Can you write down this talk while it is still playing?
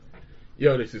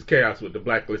Yo, this is Chaos with the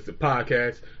Blacklisted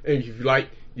Podcast. And if you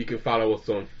like, you can follow us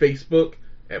on Facebook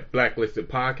at Blacklisted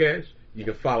Podcast. You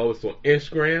can follow us on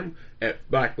Instagram at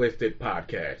Blacklisted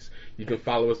Podcast. You can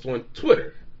follow us on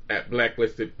Twitter at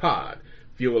Blacklisted Pod.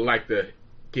 If you would like to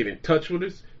get in touch with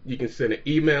us, you can send an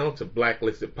email to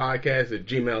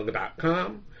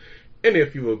blacklistedpodcast@gmail.com. And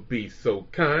if you would be so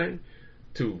kind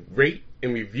to rate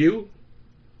and review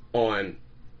on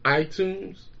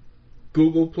iTunes,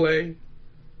 Google Play,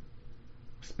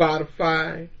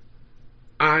 Spotify,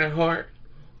 iHeart,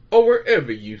 or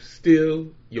wherever you steal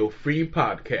your free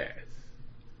podcasts.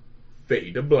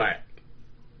 Fade to Black.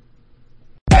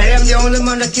 I am the only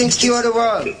man that can cure the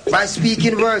world by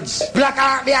speaking words. Black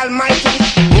Art the Almighty.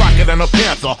 Blacker than a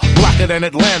panther, blacker than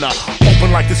Atlanta.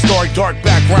 Open like the starry dark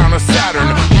background of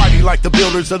Saturn. Mighty like the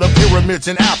builders of the pyramids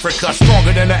in Africa.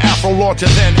 Stronger than the Afro, larger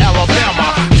than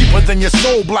Alabama. Deeper than your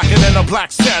soul, blacker than a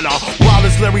black Santa. Wild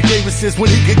as Larry Davis is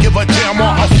when he could give a damn.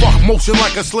 A fuck motion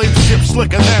like a slave ship,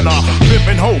 slicker than a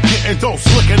pimpin' hoe, getting dope,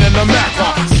 slicker than the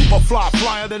Mac. Super fly,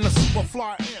 flyer than the super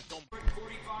fly anthem.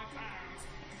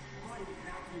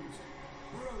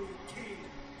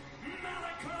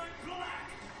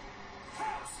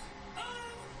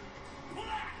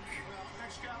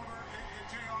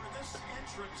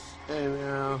 Hey,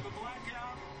 man.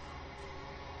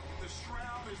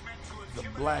 The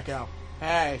blackout.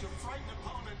 Hey.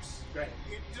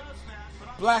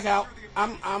 Blackout.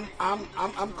 I'm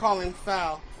calling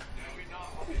foul.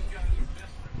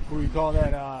 Who you call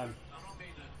that?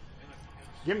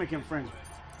 Gimmick infringement.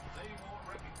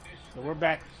 So we're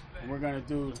back, and we're gonna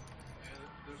do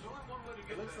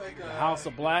the House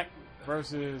of Black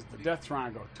versus the Death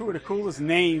Triangle. Two of the coolest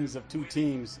names of two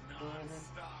teams.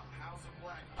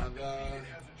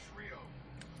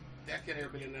 That could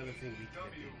have been another thing we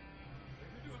could do. They've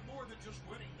been doing more than just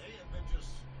winning. They have been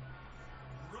just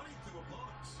running through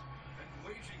opponents and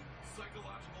waging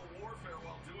psychological warfare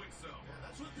while doing so.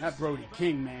 That Brody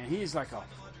King, man, he's like a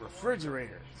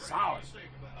refrigerator, solid.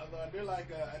 Although I did like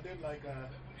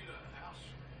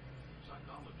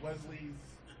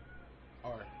Wesley's,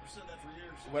 or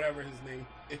whatever his name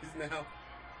is now.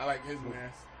 I like his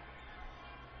mask.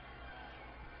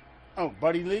 Oh,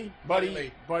 Buddy Lee? Buddy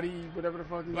Lee. Buddy, whatever the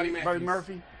fuck is Buddy it? Matthews. Buddy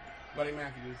Murphy? Buddy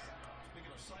Matthews.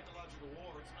 Speaking of psychological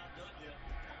war, it's not done yet.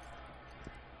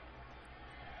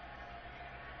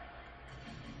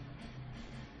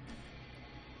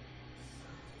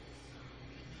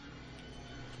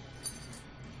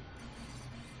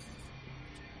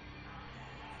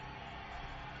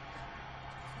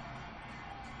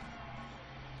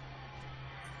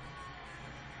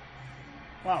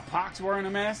 Wow, Pac's wearing a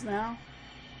mask now?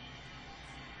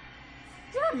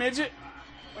 Is there a midget?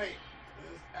 Wait,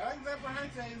 Alexander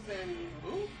Hernandez and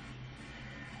who?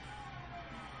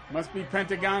 Must be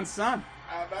Pentagon's son.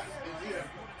 Is he a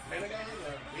Pentagon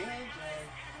or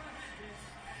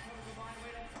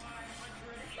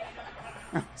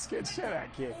Phoenix? Scared the shit out of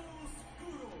that kid.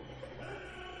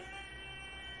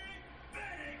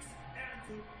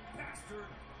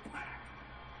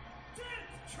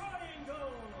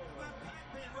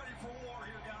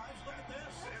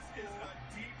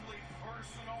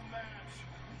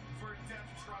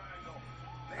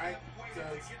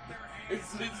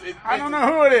 I don't know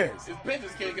who it is. It's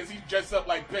Penta's kid because he's dressed up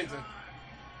like Penta.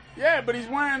 Yeah, but he's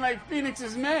wearing like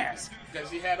Phoenix's mask.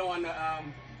 Because he had on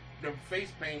the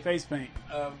face paint. Face paint.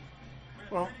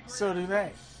 Well, so do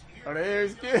they. Oh,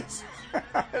 there's kids.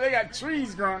 They got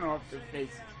trees growing off their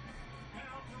faces.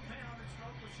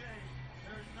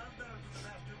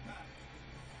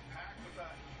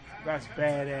 That's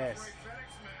badass.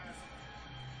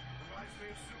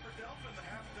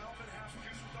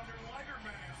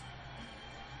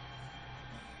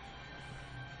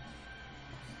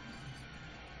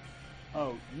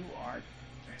 Oh, you are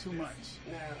too much.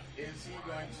 Now, is he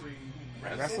going to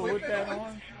wrestle with that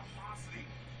on?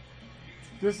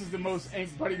 This is the most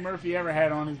ink Buddy Murphy ever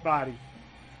had on his body.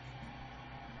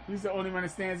 He's the only one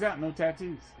that stands out, no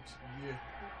tattoos. Yeah.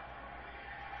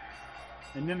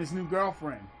 And then his new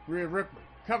girlfriend, Rhea Ripley,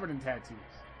 covered in tattoos.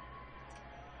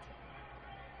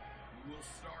 We'll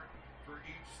start for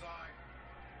each side.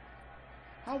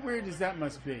 How weird does that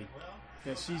must be?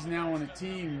 That she's now on a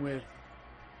team with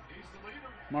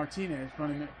Martinez,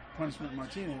 Punishment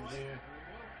Martinez. Yeah.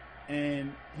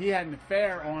 And he had an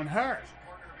affair on her.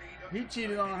 He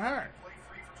cheated on her.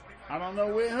 I don't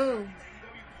know with who,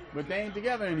 but they ain't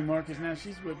together anymore because now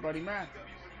she's with Buddy Matthews.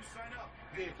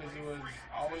 Yeah, because it was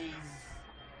always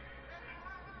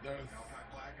the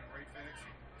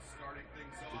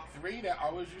three that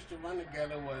always used to run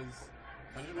together was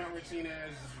Punishment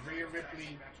Martinez, Rhea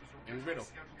Ripley, and Riddle.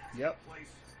 Yep.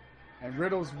 And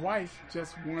Riddle's wife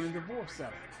just won a divorce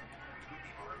settlement.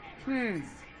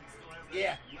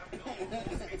 Yeah.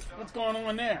 What's going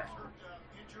on there?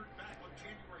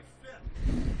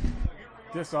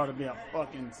 This ought to be a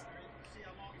fucking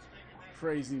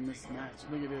crazy mismatch.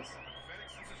 Look at this.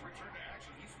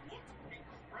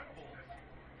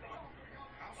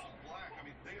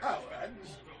 Oh,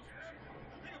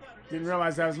 Didn't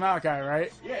realize that was Malachi,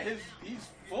 right? yeah, he's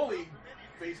fully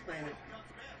face painted.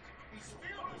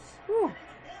 Whew.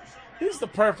 He's the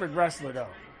perfect wrestler, though.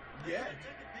 Yeah.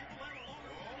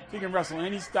 He can wrestle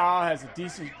any style, has a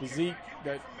decent physique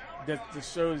that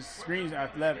shows screams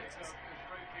athletics.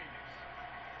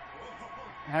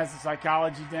 Has the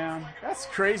psychology down. That's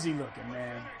crazy looking,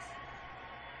 man.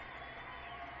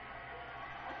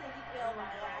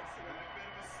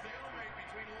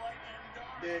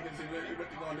 Yeah, because he went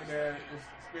to go under there,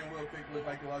 spin real quick, looked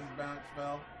like he lost his balance,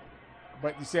 fell.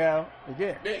 But you see how he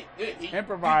did. He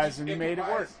Improvised and he made it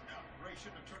work.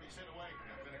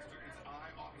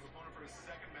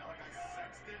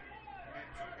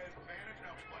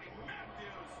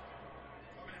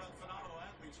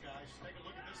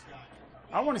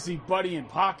 I want to see Buddy and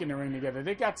Pac in the ring together.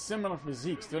 They got similar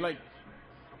physiques. They're like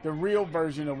the real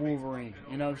version of Wolverine.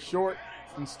 You know, short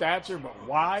in stature but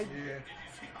wide. Yeah.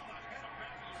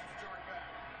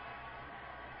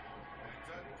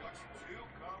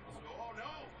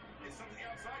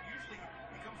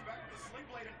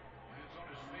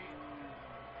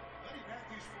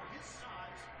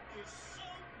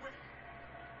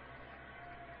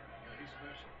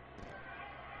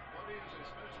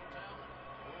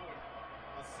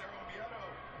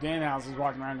 Danhausen is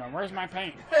walking around going, "Where's my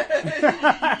paint?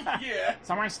 Yeah.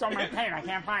 Somebody stole my paint. I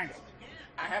can't find it.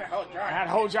 I had a whole jar. I had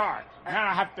a whole jar.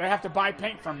 They have to buy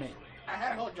paint from me." I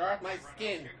had a whole jar of my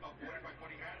skin.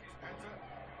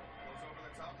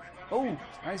 Oh,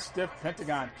 nice stiff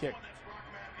Pentagon kick.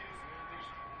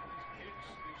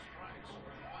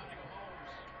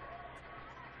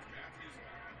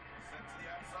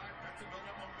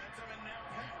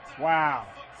 Wow.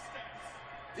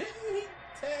 Didn't he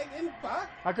tag in Pac?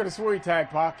 I could have swore he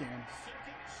tagged Pac in.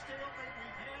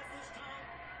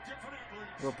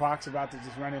 Where Pac's about to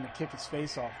just run in and kick his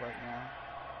face off right now.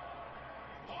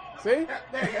 See?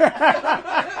 There you go.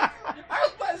 I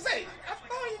was about to say, I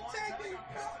thought he tagged in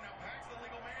Pac.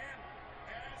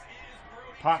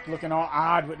 Pac looking all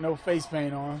odd with no face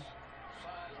paint on.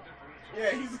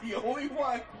 Yeah, he's the only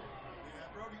one.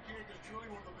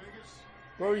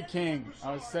 Brody King,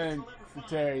 I was saying to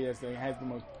Terry yesterday, has the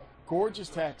most gorgeous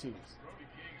tattoos.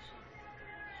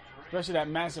 Especially that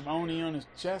massive Oni on his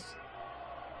chest.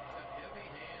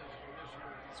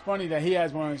 It's funny that he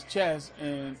has one on his chest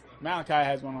and Malachi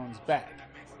has one on his back.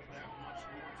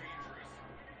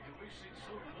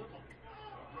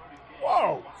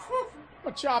 Whoa! I'm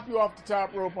going to chop you off the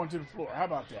top rope onto the floor. How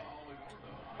about that?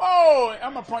 Oh,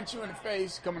 I'm going to punch you in the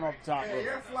face coming off the top Yeah, rope.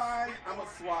 you're a fly, I'm a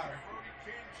swatter.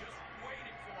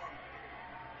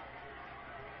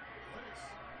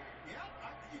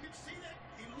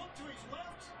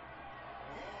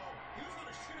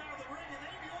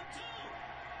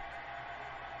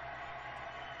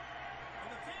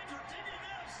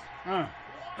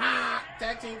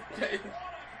 Tag team.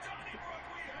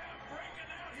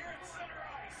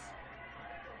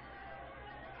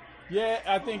 Yeah,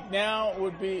 I think now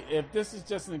would be, if this is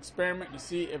just an experiment to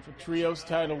see if a trios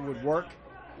title would work,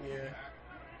 Yeah.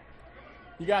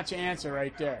 you got your answer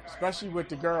right there. Especially with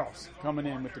the girls coming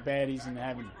in with the baddies and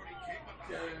having.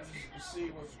 You see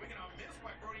what's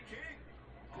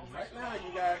right now.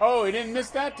 You got Oh, he didn't miss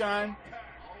that time.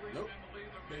 nope.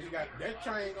 Then you got Death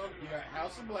Triangle. You got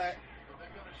House of Black.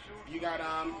 You got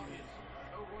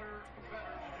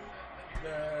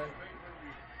the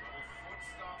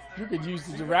You could use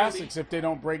the Jurassics if they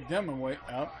don't break them away.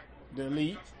 Up, the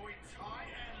Elite.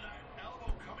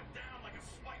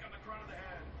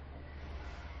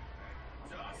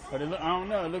 But I don't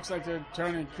know. It looks like they're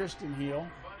turning Christian heel.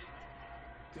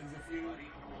 because if you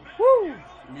Woo!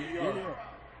 Meteor, Yeah.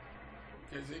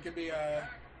 because it could be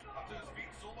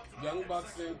Young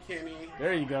Bucks and Kenny,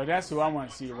 There you go. That's who I want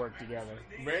to see work together.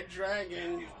 Red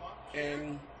Dragon,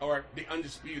 or the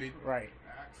Undisputed. Right.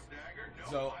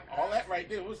 So all that right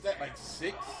there, was that like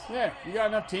six? Yeah, you got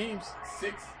enough teams.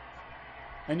 Six?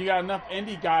 And you got enough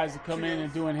indie guys to come in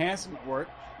and do enhancement work.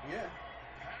 Yeah.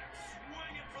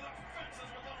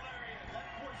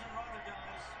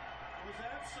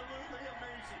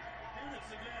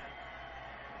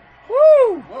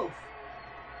 Woo! Whoa.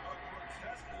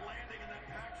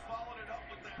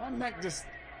 My neck just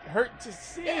hurt to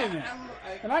seeing it. I'm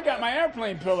like, And I got my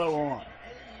airplane pillow on.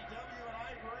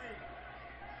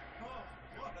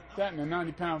 That and a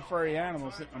 90-pound furry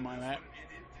animal sitting on my lap.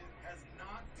 Has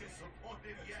not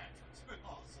disappointed yet.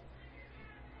 Awesome.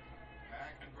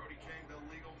 Pac and Brody King, the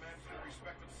legal men for their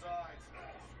respective sides.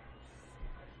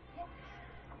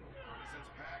 Since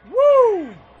Pac,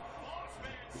 Woo!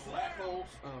 Black holes.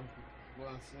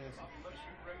 Well, it says.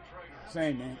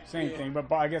 Same man, same thing.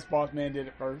 But I guess Boss Man did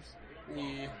it first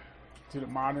Yeah. to the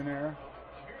modern era.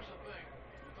 Here's the thing.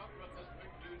 We talked about this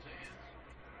big dude's hands.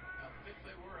 How thick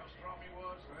they were, how strong he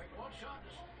was. Right. One shot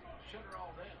just shut her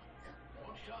all down.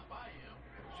 One shot by him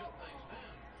shut things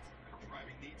down.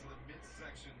 driving knee to the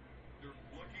midsection. They're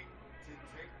looking to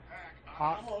take Pac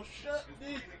Hot. I'm gonna shut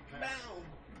this down.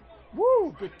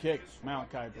 Woo! Good kick,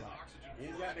 Malachi Black.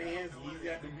 He's got the hands. He's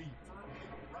got the beat.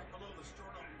 right below the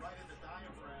sternum, right in the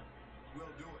diaphragm. Will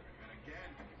do it.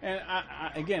 And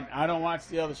And again, again, I don't watch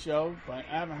the other show, but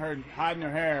I haven't heard hiding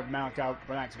her hair of Malachi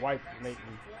Black's wife lately.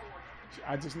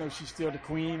 I just know she's still the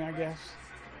queen, I guess.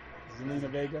 Zelina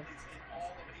Vega.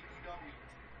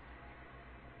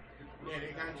 Yeah,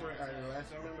 they concentrated.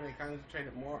 Last I remember, they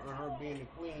concentrated more on her being the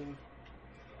queen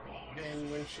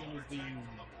than when she was the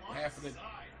half of the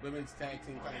women's tag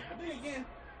team titles. But then again,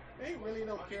 they really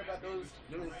don't care about those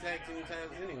women's tag team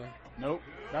titles anyway. Nope.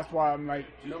 That's why I'm like,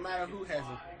 No matter who has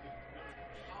it.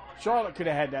 Charlotte could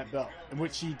have had that belt,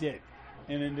 which she did,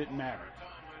 and it didn't matter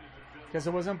because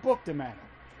it wasn't booked to matter.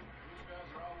 These guys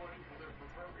are all waiting for their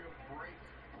proverbial break.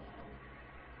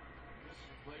 This is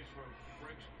a place where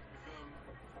breaks become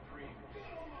dreams.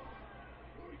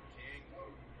 Brody King,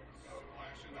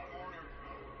 flash in the corner.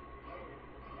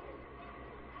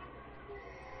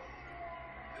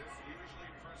 This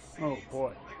usually precedes Oh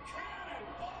boy,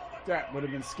 that would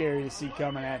have been scary to see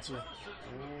coming at you.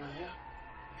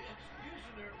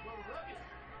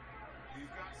 He's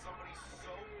got somebody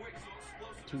so quick, so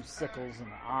explosive. Two sickles in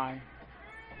the eye.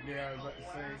 Yeah, I was about to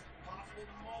say.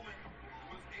 Possible moment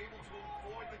was able to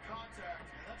avoid the contact.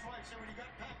 And that's why I said when you got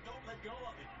Pac, don't let go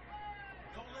of it.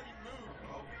 Don't let him move.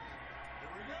 Oh,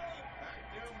 here we go. Back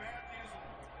new Matthews and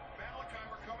Malachi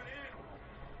were coming in.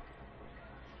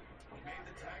 He made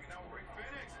the tag, and now Ray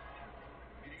Phoenix.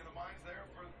 Meeting of the minds there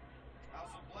for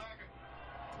House of Black.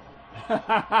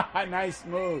 Nice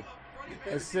move.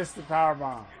 Assist the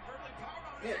powerbomb.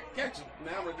 Yeah, catch him.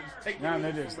 Now we're just taking Now him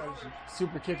they're in just from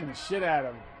super kicking the shit out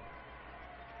of him.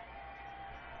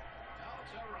 Alex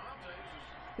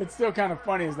Abrahantes is It's still kind of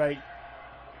funny. It's like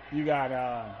you got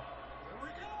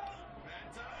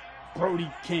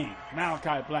Brody King,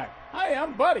 Malachi Black. Hi,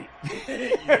 I'm Buddy.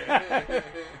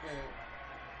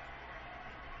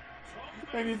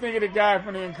 And you think of the guy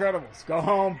from The Incredibles. Go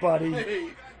home, buddy.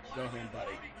 Go home,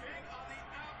 buddy.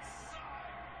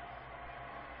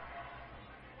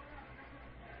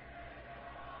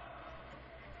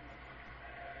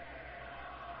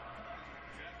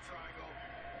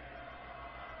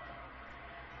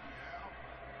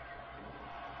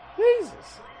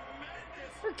 Jesus.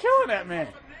 We're killing that man.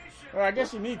 Well, I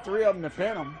guess you need three of them to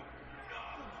pin him.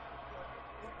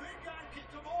 The big guy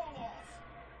kicked them all off.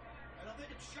 And I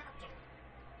think it shocked him.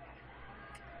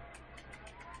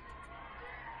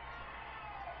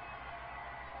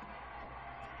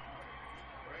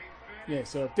 Yeah,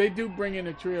 so if they do bring in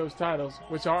the trios titles,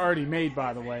 which are already made,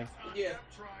 by the way, Yeah.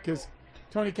 because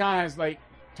Tony Khan has like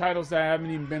titles that haven't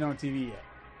even been on TV yet.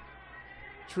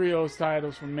 Trios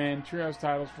titles for men, trios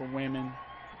titles for women.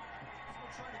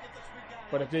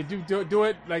 But if they do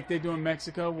it like they do in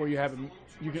Mexico, where you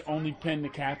can only pin the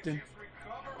captain,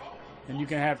 and you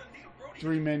can have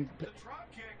three men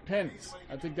pins,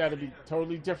 I think that'd be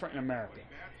totally different in America.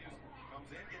 Comes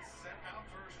in, gets sent out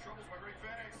for his troubles by Ray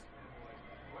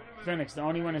Phoenix. Phoenix, the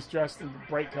only one that's dressed in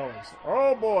bright colors.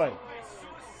 Oh boy!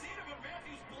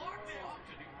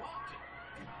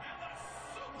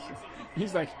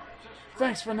 He's like,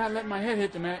 thanks for not letting my head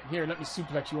hit the mat. Here, let me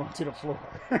suplex you onto the floor.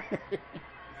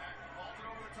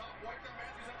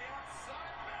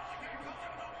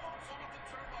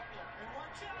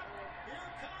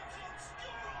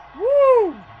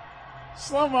 Woo!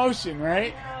 Slow motion,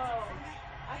 right? No.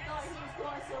 I thought he was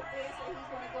going so fast that he's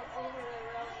going to go over the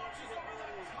railing into the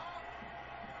ring.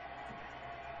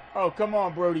 Oh, come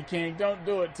on, Brody King. Don't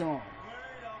do it to him.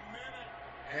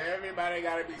 Everybody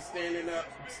got to be standing up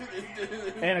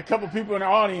And a couple people in the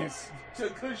audience. to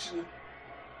cushion.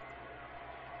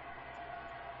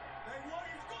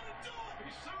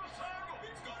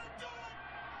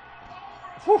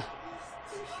 Whew. He's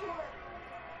too short.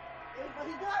 But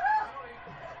he got up.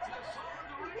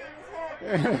 He hit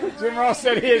his head. Jim Ross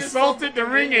said he assaulted the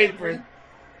ring apron.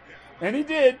 And he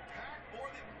did. More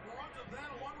than brunt of that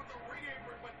along with the ring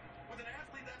apron, but with an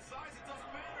athlete that size, it doesn't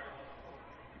matter.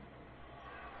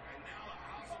 And now the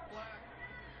House of Black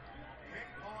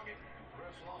ping-ponging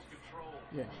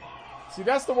Yeah. See,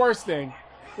 that's the worst thing.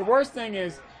 The worst thing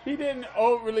is he didn't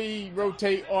overly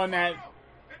rotate on that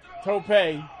tope.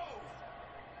 And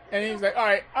he was like, all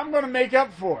right, I'm going to make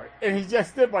up for it. And he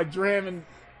just did by driving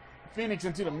Phoenix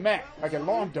into the mat like a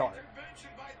lawn dart.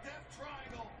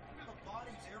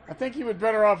 I think he was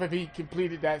better off if he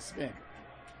completed that spin.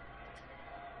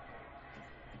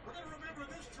 We're going to remember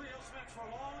this trios match for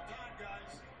a long time,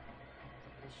 guys.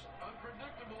 It's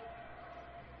unpredictable.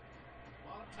 A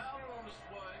lot of talent on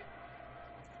display.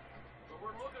 But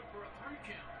we're looking for a 3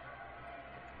 count.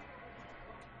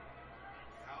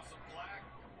 House of Black.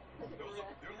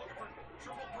 They're looking for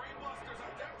triple brainbusters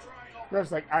on Death Triangle.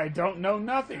 Ref's like, I don't know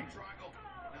nothing. Triangle.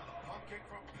 Now the pump kick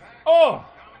from Pac. Oh!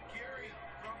 Commentary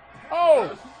from Pac. Oh!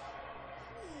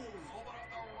 Open up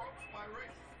the ropes by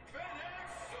Rick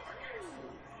Fenix. Super kicks.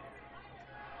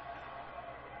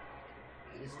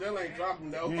 He still ain't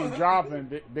dropping though. He ain't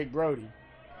dropping Big Brody.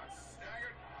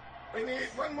 Staggered. We need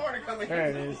one more to come in. There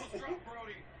it is. Drop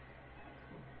Brody.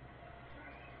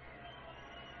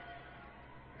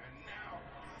 And now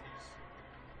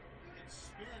he's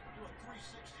spin to a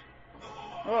 360.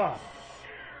 Oh,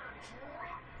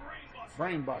 Drop brainbuster.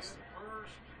 brainbuster.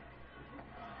 First.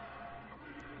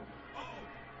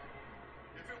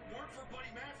 If it weren't for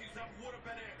Buddy Matthews, that would have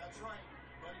been it. That's right.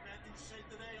 Buddy Matthews saved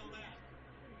the day on that.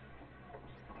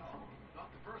 Not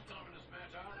the first time in this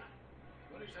match either.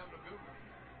 Buddy's having a good one.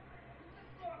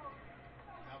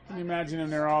 Can you imagine them?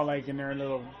 They're all like in their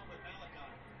little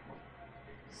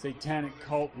satanic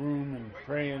cult room and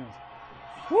praying.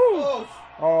 Woo! Oh,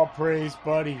 All praise,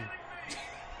 Buddy.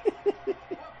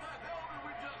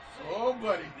 oh,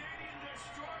 buddy. Canadian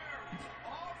Destroyer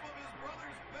off of his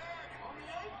brother's back on the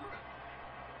apron.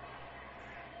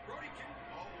 Brody can.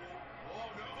 Oh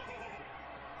no.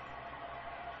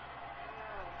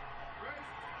 Right.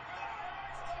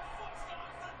 The foot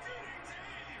stops the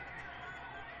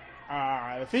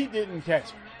DDT. The feet didn't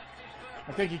catch him.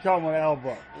 I think he caught him with an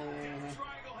elbow.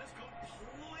 Triangle has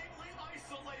completely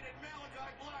isolated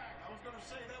Malachi Black. I was going to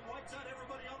say that wipes out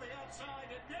everybody on the outside,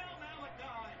 and now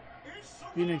Malachi is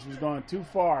Phoenix was going too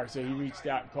far, so he reached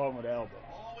out and caught him with an elbow.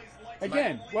 always lights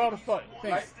Again, well the fuck.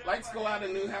 Thanks. Lights go out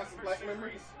in new House of Black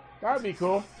members. That'd be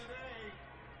cool. today.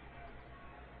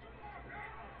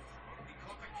 He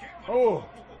caught the kick. Oh.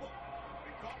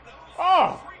 He caught those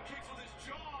Oh. 3 kicks with his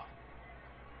jaw.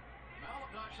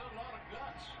 Malachi showed a lot of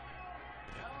guts,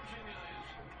 challenging his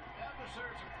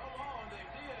adversaries to come on. They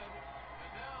did,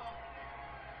 and now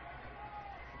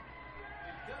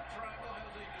the Death Triangle has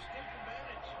a distinct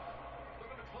advantage.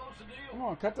 Looking to close the deal. Come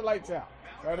on, cut the lights out.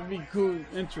 That'd be a cool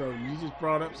intro. You just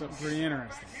brought up something pretty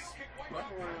interesting. Heel kick way back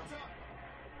Look around. up.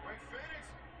 Ray Phoenix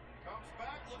comes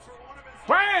back, looks for one of his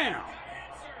Bam!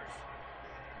 answers.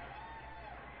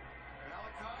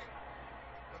 Malachi,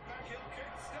 the back heel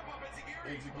kick, step up Enziguri.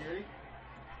 Enziguri.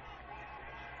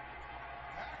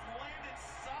 Pac landed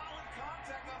solid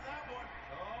contact on that one.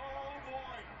 Oh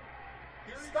boy.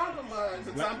 Here he Stomp him it's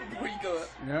a time before you go up.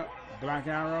 Yep. Black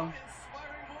Arrow.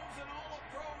 inspiring moves in all of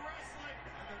pro wrestling.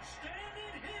 And they're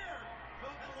standing here. The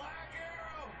Black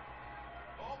Arrow.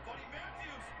 Oh, Buddy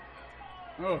Matthews.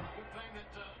 Oh. Good thing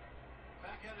that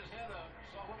Pac had his head up,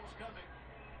 saw what was coming.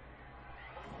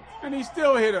 And he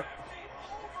still hit a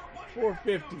Over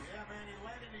 450. Yeah, man, he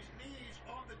landed his knees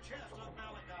on the chest of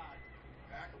Malachi.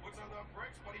 Pac puts on the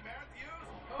bricks, Buddy Matthews.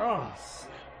 Oh.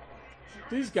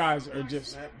 These guys are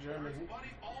just Snap German. Buddy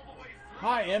all the way through.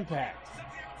 high impact.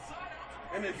 Set the outside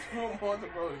out. And then threw him on the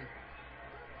Brody.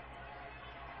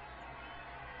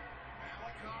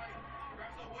 Malachi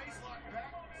grabs the waistlock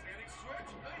back. Standing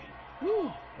switch. Hey.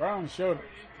 Woo. Right on the shoulder. Great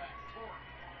impact torque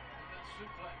from that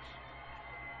suplex.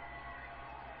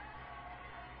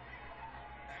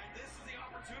 And this is the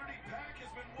opportunity Pac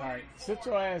has been All right, waiting for. sit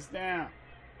your ass down.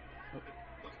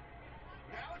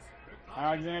 Alex,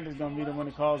 Alexander's gonna be the one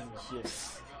that calls this shit.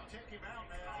 take him out,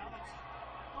 man. Alex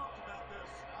talked about this.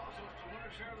 Alex wants to win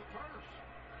a share of the purse.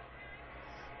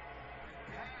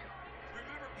 Pac,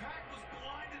 remember, Pac was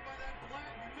blinded by that black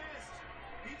mist.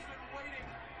 He's been waiting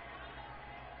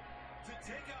to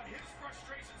take out his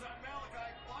frustrations on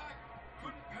Malachi Black.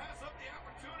 Couldn't pass up the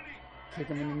opportunity. Kick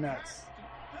him in the nuts.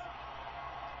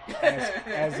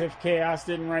 As if Chaos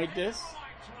didn't write this.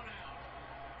 Lights went out.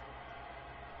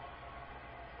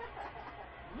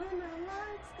 When the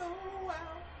lights go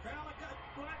out. Malachi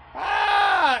Black.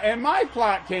 Ah! And my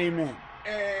plot came in.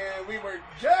 And we were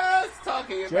just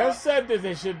talking about. Just said that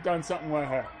they should have done something with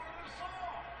her.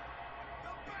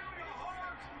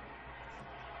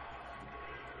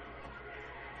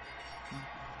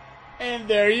 And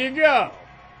there you go.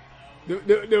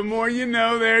 The more you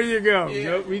know, there you go. Yeah.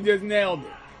 Nope, we just nailed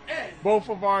it. Both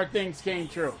of our things came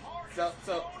true. So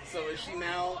is she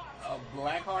now a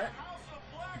Blackheart?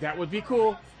 That would be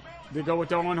cool. They go with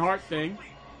the Owen Hart thing.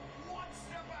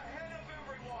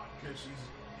 Because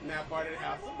she's now part of the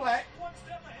House of Black.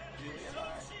 Julia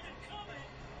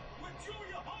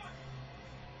Hart.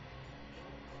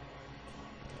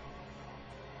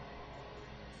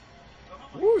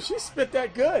 Woo, she spit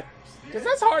that good. Because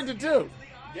that's hard to do.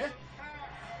 Yeah.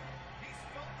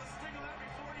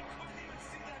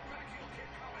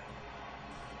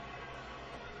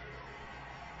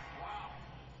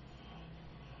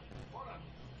 What a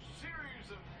series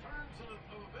of turns of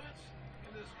events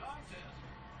in this contest.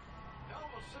 Hell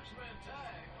of a six-man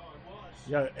tag. Oh, it was.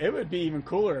 Yeah, it would be even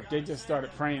cooler if they just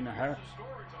started praying to her.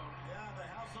 Story, Tony. Yeah, the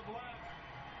House of Black.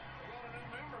 They got a new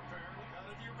member, apparently. Got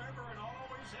a new member and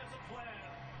always has a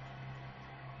plan.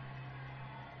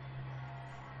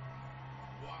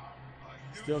 Wow.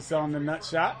 Still selling the nut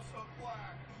shot. House of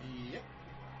Black. Yep.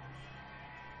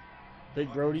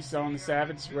 Big Brody selling the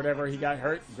Savage, whatever he got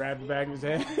hurt, grabbed the back of his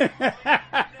head.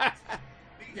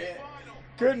 Yeah.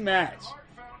 Good match.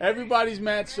 Everybody's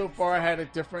match so far had a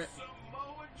different,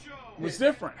 Samoa Joe. was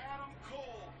different. Adam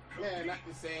Cole. Yeah, not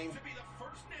the same. To be the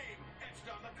first name etched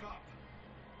on the cup.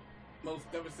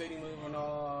 Most devastating move on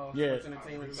all Yeah. sports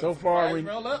entertainment. So far, Surprise we-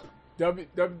 roll up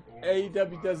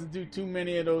AEW doesn't do too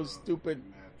many of those stupid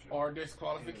or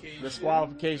disqualification.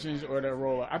 disqualifications or the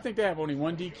roll. I think they have only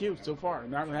one DQ so far.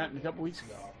 Not what happened a couple weeks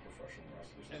ago.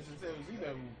 As I said, it was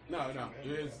either it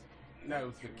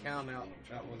was the count out.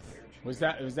 That was Was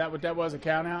that what that was? A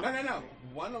count out? no.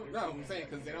 I'm saying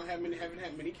because they haven't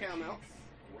had many count outs.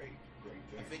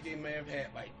 I think they may have had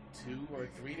like 2 or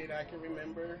 3 that I can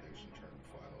remember.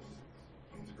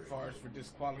 As far as for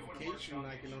disqualification,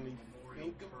 I can only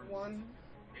think of one.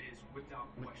 But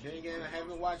then again, I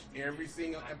haven't watched every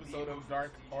single episode of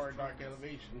Dark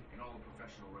Elevation. In all of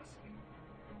professional wrestling.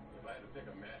 If I had to pick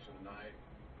a match of the night,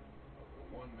 the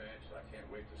one match that I can't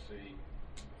wait to see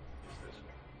is this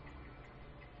one.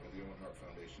 At the Owen Hart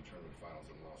Foundation Tournament Finals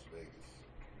in Las Vegas,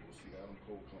 you will see Adam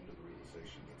Cole come to the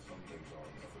realization that some things are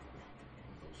inevitable,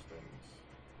 and those things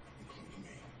include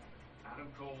me. Adam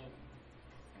Cole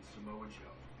and Samoa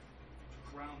Joe to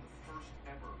crown the first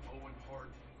ever Owen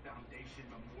Hart Foundation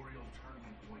Memorial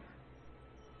Tournament winner.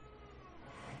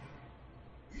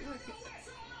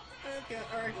 Okay,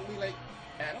 all right, we like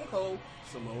Adam Cole,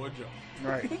 Samoa Joe.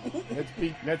 Right.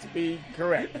 Let's be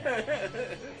correct.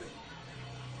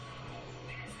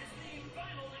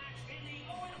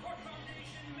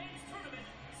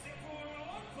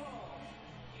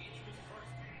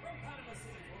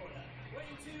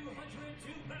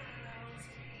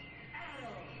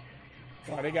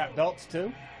 Oh, they got belts too.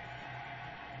 Now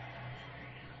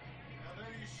there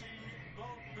you see both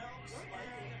belts and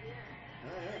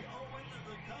Owen to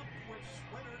the cup, which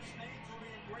winners' names will be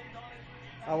engraved on it.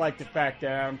 I like the fact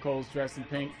that Adam Cole's dressed in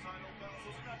pink. Title belts,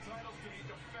 those are not titles to be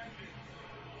defended.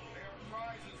 They are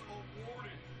prizes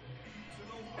awarded to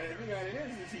the And the winner. thing about it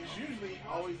is he's usually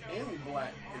always in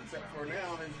black, except for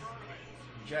now his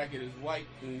jacket is white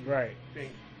and Right.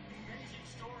 pink.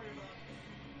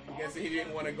 I'm guessing he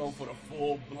didn't want to go for the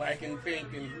full black and pink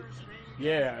and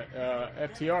Yeah,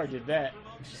 FTR did that,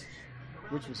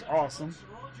 which was awesome.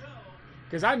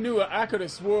 Because I could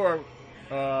have swore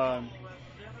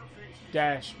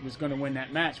Dash was going to win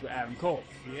that match with Adam Cole.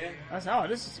 yeah. I said, oh,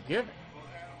 this is a given.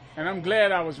 And I'm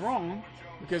glad I was wrong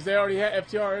because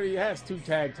FTR already has 2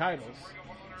 tag titles.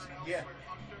 Yeah.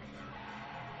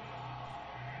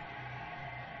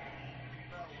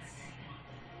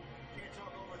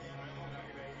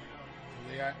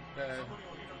 They got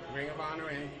Ring of Honor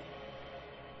and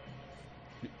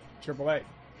Triple A.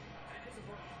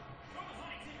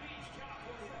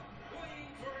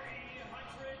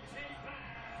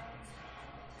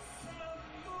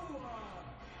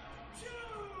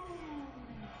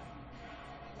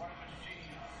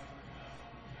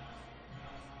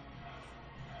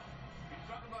 He's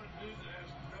talking about a dude that has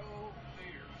no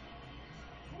fear.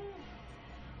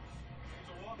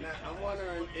 now I'm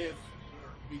wondering if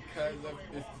because of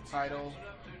this title,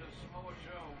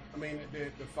 I mean the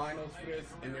finals for this,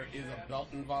 and there is a belt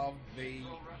involved, they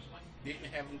didn't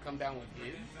have him come down with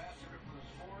his.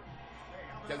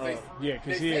 Yeah,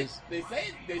 'cause he is. They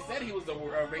said he was a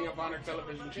Ring of Honor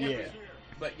television champion,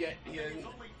 but yet he's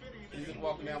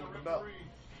walking down with the belt.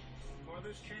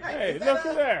 Hey, is that look a-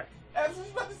 at there. I was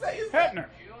just about to say, is that- Hebner.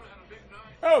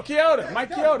 Oh, Kyoto. Mike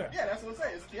Kyoto. Yeah, that's what I'm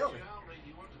saying. It's Kyoto. Oh,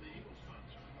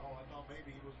 I thought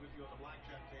maybe he was with you on the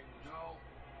blackjack table. No.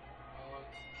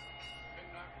 Big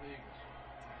knock for the Eagles.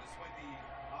 Despite the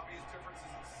obvious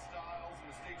differences in styles and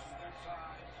the stages of their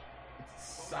size,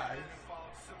 both Size. men have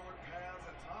followed similar paths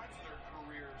at times in their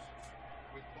careers.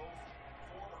 with both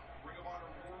former Ring of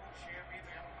Honor World Champions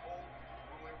Adam Cole,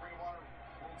 formerly Ring of Honor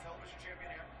World Television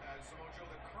Champion Samoa Joe,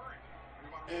 the current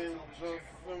Ring of Honor And World the Television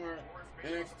Champion. former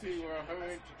NXT World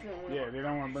Heavyweight Champion. Yeah, they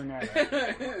don't want to bring that up.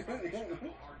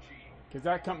 Because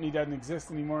that company doesn't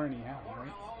exist anymore anyhow,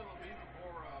 right?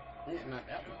 Yeah, not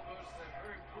that one.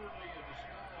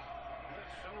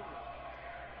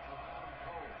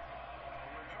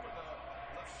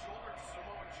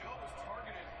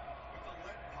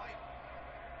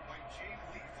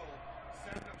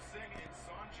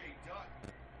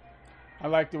 I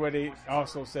like the way they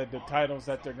also said the titles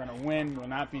that they're going to win will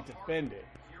not be defended.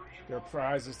 Their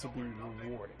prizes to be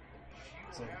rewarded.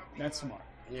 So that's smart.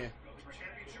 Yeah.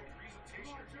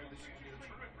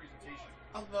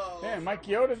 Although, Man, Mike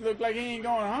Chioda look like he ain't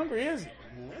going hungry, is he?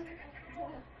 Well,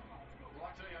 I'll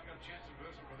tell you, I got a chance to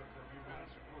visit with her for a few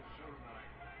minutes before the show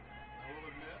tonight. I will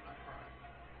admit, I cried.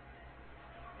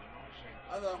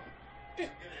 although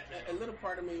a little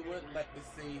part of me would like to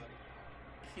see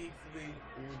Keith Lee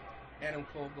and Adam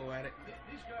Cole go at it.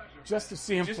 Just to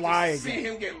see him Just fly to see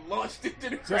again. him get launched into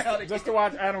the crowd Just to again.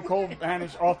 watch Adam Cole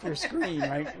vanish off your screen.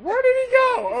 Like, where did he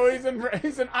go? Oh,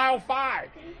 he's in aisle 5.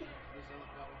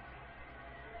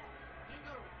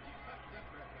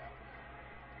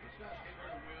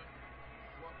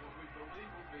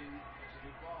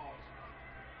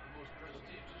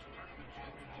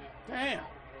 Damn.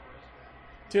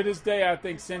 To this day, I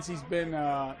think since he's been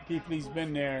Keith Lee's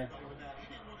been there,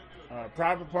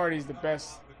 Private Party's the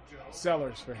best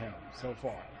sellers for him so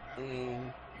far.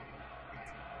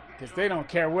 Because they don't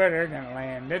care where they're going to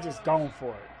land. They're just going for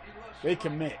it. They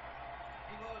commit.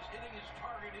 He loves hitting his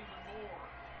target even more.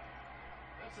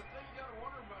 That's the thing you got to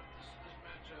wonder about this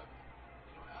matchup.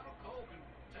 You know, Adam Cole can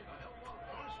take a hell of a lot of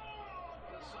punishment,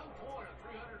 but at some point, a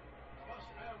 300-plus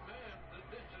pound man that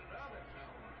ditches it out of that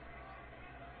power.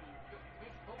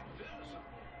 Makes both of them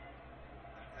something.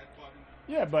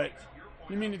 Yeah, but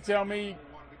you mean to tell me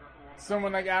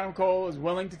someone like Adam Cole is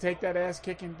willing to take that ass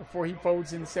kicking before he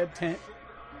folds in said tent?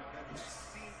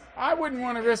 I wouldn't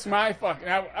want to risk my fucking...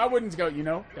 I wouldn't go, you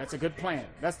know, that's a good plan.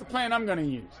 That's the plan I'm going to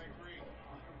use.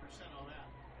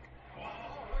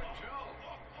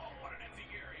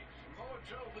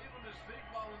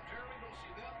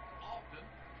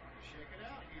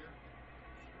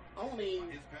 Only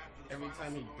every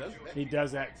time he does that. He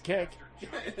does that kick.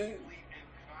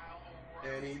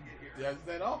 And he does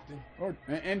that often.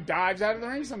 And dives out of the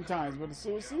ring sometimes with a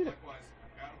suicida.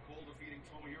 Adam Cole defeating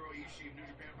Tomohiro Ishii of New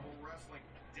Japan Pro Wrestling,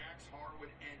 Dax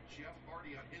Harwood, and Jeff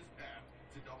Hardy on his path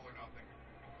to Double or Nothing.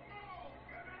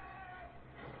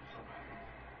 Everything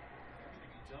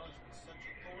he does with such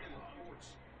authority and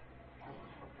force.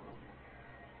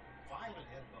 Violent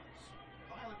headbutts.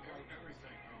 Violent right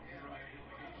everything. Yeah, right.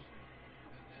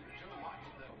 And Joe likes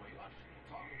it that way. He likes to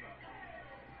talk about it.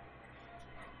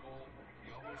 Cole, the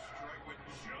elbow strike with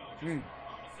Joe.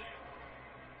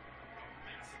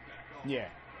 Yeah.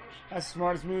 That's the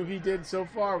smartest move he did so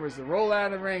far was to roll out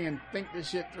of the ring and think this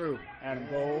shit through. Adam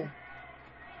Cole.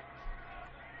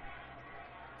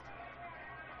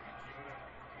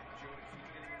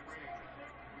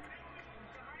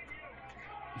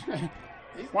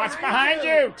 Watch behind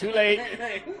you! Too late.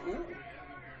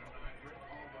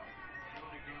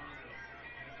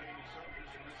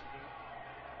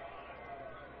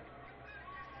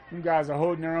 You guys are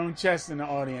holding their own chest in the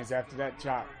audience after that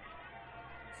chop.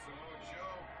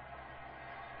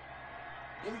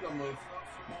 He's gonna move.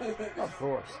 Of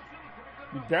course.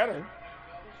 You better.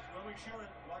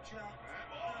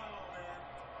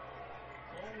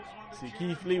 See,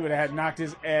 Keith Lee would have had knocked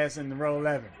his ass in the row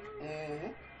 11.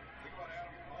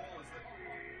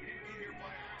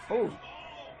 Oh,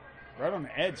 right on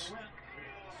the edge. That's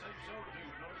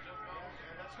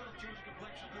going to change the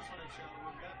complexion of this one,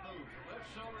 with that move. Left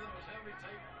shoulder that was heavy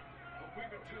tape a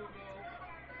week or two ago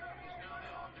is now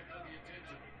the object of the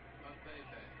attention of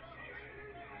Bebe.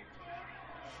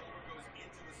 Shoulder goes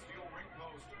into the steel ring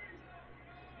post.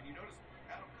 And you notice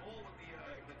Adam Cole with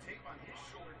the tape on his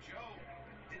shoulder. Joe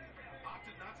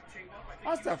opted not to tape up. I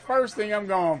think That's the first thing I'm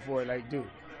going for. Like, dude,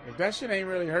 if that shit ain't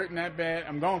really hurting that bad,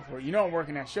 I'm going for it. You know I'm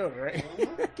working that shoulder, right?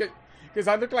 Because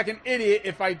I look like an idiot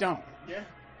if I don't. Yeah.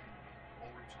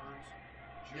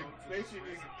 You're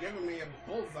basically giving me a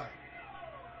bullseye.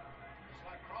 It's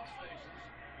like cross faces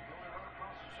going right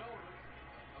across the shoulder,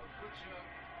 of which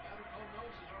Adam Cole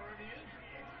knows is already injured.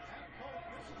 Adam Cole,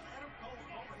 this is Adam Cole's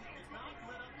moment. He is not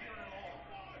let up here at all.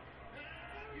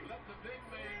 You let the big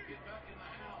man get back in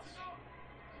the house. A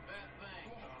bad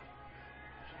thing.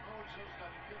 Samoa Joe's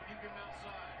got to keep him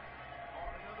outside.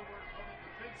 Or in other words, on the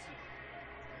defensive.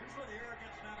 Here's where the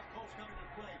arrogance of Adam Cole's coming to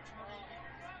play. Turning,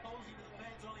 posing to the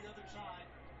fans on the other side.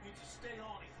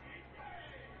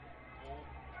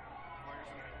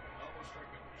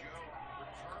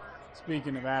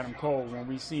 Speaking of Adam Cole, when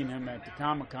we seen him at the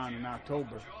Comic-Con in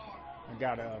October, I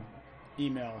got a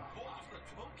email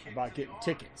about getting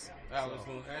tickets. I was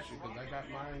going to ask you because I got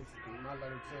mine. My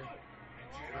letter said.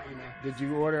 My email. Did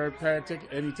you order a pair of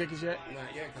any tickets yet?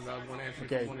 Not yet, because I was going to ask you.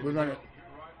 Okay, we're gonna.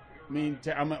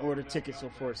 I'm gonna order tickets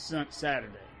for Saturday.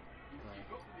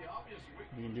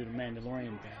 We can do the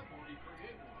Mandalorian thing.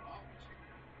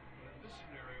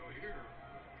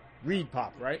 Reed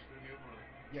Pop, right?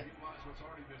 Yeah.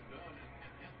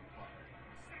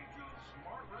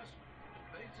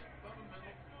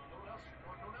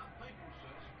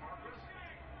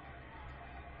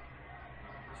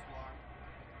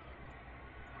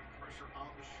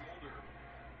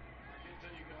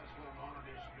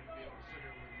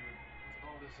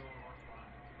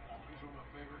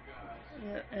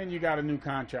 Yeah, and you got a new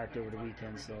contract over the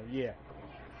weekend, so yeah.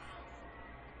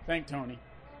 Thank Tony. Yeah,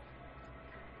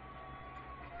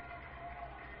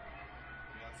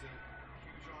 it's a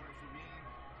huge honor for me.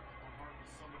 On Hart was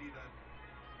somebody that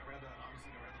I had the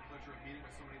pleasure of meeting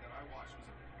with somebody that I watched was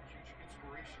a huge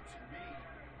inspiration to me.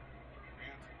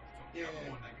 And to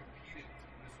everyone that competed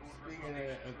in this own Speaking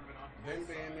of them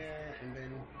being there, and then.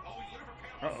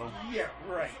 Uh-oh. Yeah,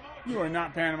 right. You are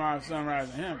not Panama Sunrise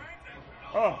and him.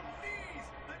 Oh.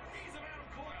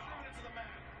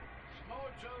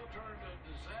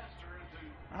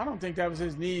 I don't think that was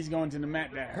his knees going to the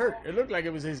mat that hurt. It looked like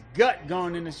it was his gut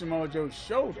going into Samoa Joe's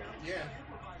shoulder. Yeah.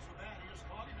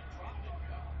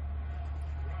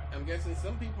 I'm guessing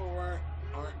some people aren't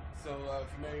so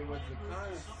familiar with the Khan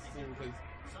scene because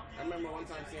I remember one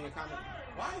time seeing a comment.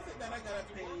 Why is it that I gotta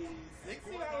pay $60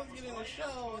 to get in a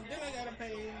show and then I gotta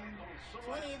pay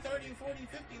 $20, $30, $40, $50 to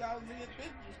get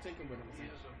pictures taken with him?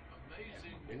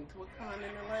 Been to a con in the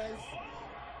last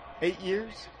 8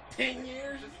 years? 10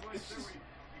 years?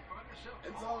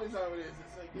 It's always how it is.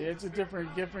 It's like Yeah, it's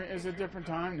a different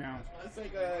time now. It's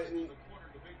like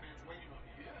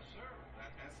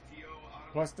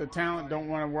Plus the talent don't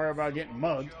want to worry about getting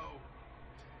mugged.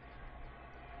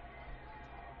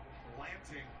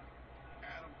 Planting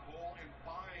Adam Cole and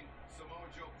buying Samoa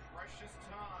Joe precious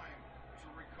time to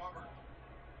recover.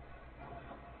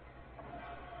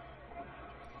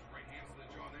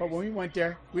 But when we went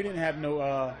there, we didn't have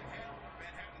no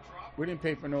we didn't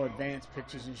pay for no advance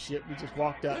pictures and shit. We just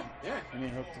walked up and they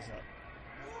hooked us up.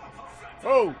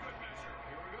 Oh!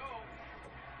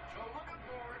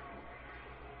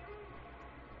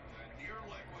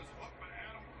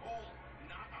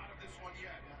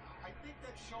 I think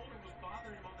that shoulder was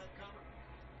bothering him on that cover. I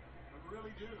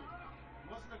really do. It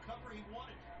wasn't a cover he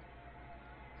wanted.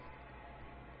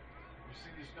 We see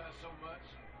these guys so much,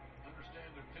 understand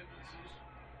their tendencies,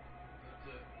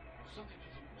 that when something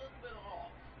is a little bit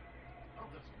off, I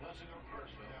don't know if that's a blessing or a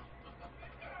curse, man.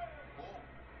 Cole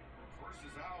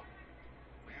reverses out,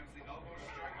 lands the elbow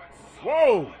strike by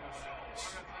Whoa!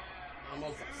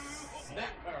 almost a snap.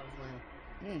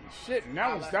 Shit, and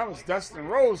that was Dustin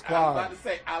Rhodes' I was quad. about to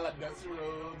say a la Dustin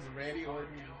Rhodes, Randy Orton.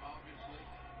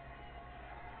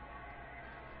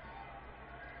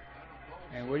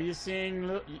 And what are you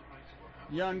seeing,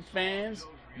 young fans?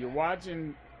 You're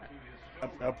watching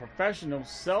a professional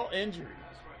sell injury.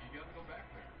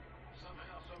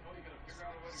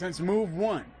 Since move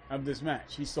 1 of this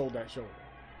match, he sold that shoulder.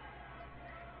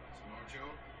 Samoa Joe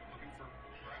looking for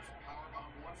perhaps a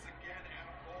powerbomb once again. Adam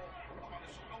Cole up on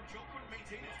the shoulder. Oh, Joe couldn't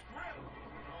maintain his grip.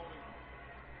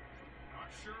 Not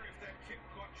sure if that kick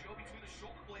caught Joe between the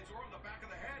shoulder blades or on the back of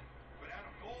the head. But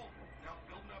Adam Cole now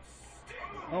building up sting.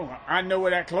 Oh, I know where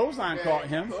that clothesline caught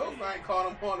him. Clothesline caught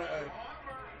him on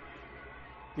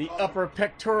The upper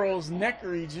pectorals neck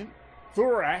region,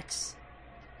 thorax.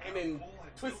 and then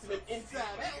twisted him inside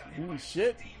out.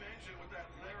 Shit.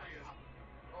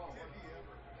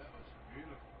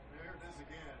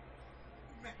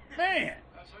 Man,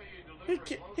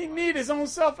 he kneed his own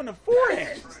self in the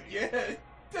forehead. Yeah. You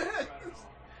can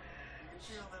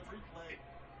see on that replay.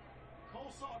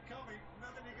 Cole saw it coming.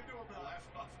 Nothing he could do about it.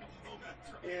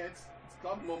 Yeah, it's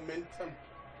called momentum.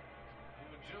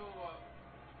 Joe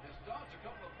has dodged a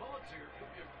couple of bullets here.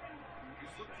 Could be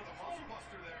he's looking for the muscle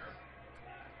buster there.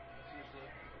 This is the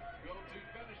go-to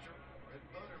finisher. Red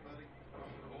butter, buddy.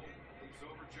 Cole leaps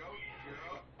over Joe.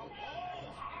 Oh,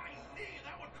 high knee.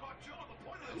 That one caught Joe on the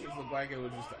point of It the jaw. just looked like it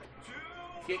was just a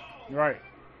kick. Right.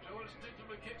 Joe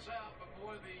instinctively kicks out, but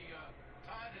boy, the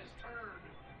tide has turned.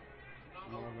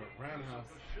 Not More of only a roundhouse.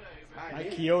 Ricochet, My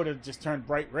Kyoto just turned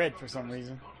bright red for some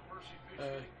reason.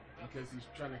 Because he's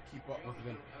trying to keep up with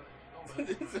them. So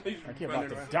he's Like he running about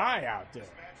to around. die out there.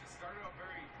 This match has started out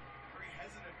very, very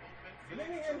hesitant. Both men But then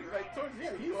feeling again, like towards the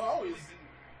end, he always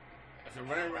has to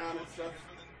run around and stuff.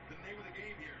 the name of the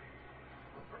game here.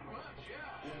 much,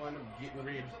 yeah. You wind up getting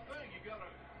rid Here's the thing, you got a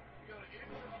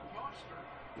injured monster.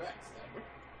 backstabber.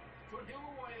 Put him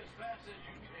away as fast as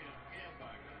you can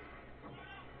back up.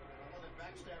 Well, that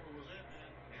backstabber was it,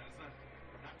 man. And it's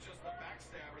not just the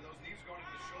backstabber. Those knees going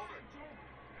to the shoulder.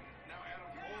 And now Adam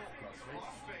Cole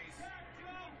crossface.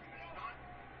 Not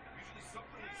usually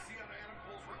something we see out of Adam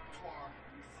Cole's repertoire.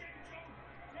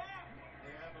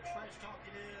 Yeah, but trash talk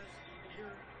it is. You can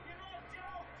hear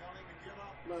telling him to give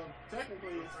up. Well,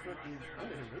 technically his foot is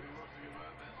under his rib.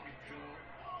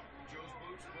 Joe's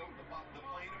boots broke the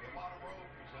plane of the bottom rope.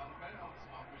 He's out of bounds.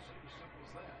 Obviously, as simple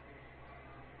as that.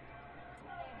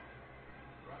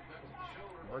 Right back to the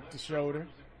shoulder. Work the shoulder.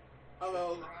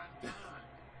 Although,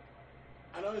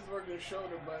 I know he's working his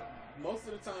shoulder, but most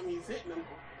of the time he's hitting him,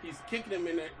 he's kicking him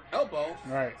in the elbow.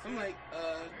 Right. So I'm like,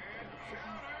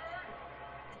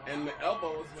 and the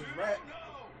elbow was red,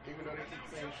 even though they keep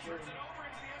saying shoulder.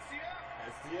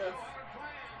 STF.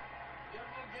 Give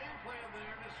him a game plan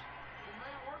there. It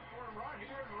may work for him right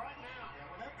here and right now. Yeah,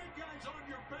 when that big guy's on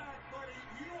your back, buddy,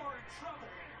 you are in trouble.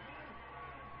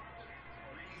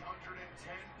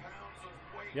 310 pounds of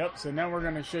weight. Yep, so now we're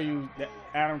going to show you that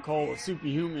Adam Cole is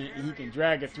superhuman and he can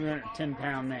drag a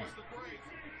 310-pound man.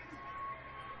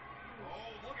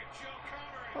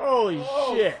 Holy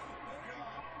shit.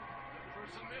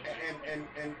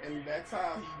 And that's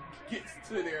how he gets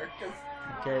to there. 'Cause,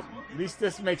 Okay, at least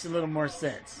this makes a little more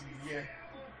sense. yeah.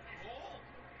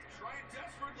 Trying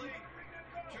desperately.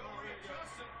 Joe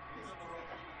readjusted.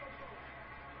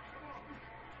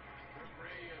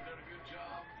 Ray did a good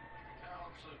job.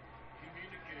 Talents of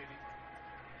communicating.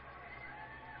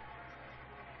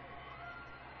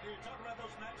 You talk about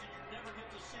those matches you never get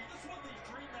to see. This is one of these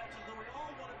dream matches that we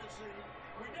all wanted to see.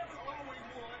 We never thought we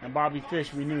would. And Bobby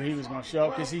Fish, we knew he was going to show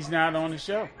because he's not on the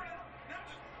show. You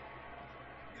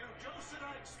know, Joe said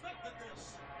I expected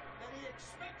this. And he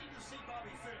expected to see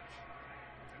Bobby Fish.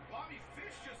 And Bobby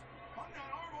Fish just hung that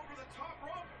arm over the top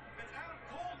rope. And Adam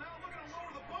Cole now looking to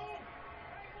lower the boom.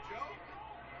 Joe.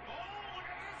 Oh, look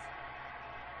at this.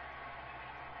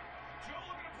 Joe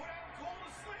looking to put Adam Cole to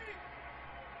sleep.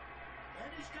 And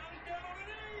he's got him down on a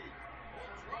knee.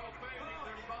 Roll baby.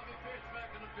 There's Bobby Fish back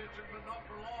in the picture, but not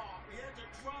for long. He had to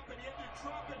drop it. He had to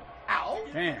drop it. Ow.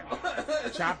 Damn.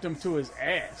 Chopped him to his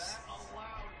ass. That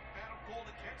allowed Adam Cole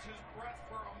to catch his breath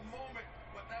for a moment.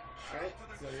 But that shot Right, to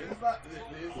the so chin there's about- took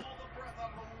there's- all the breath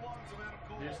out of the lungs of Adam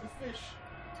Cole. There's the fish.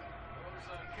 Those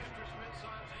Kendra's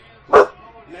mid-sized hands.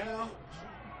 Now,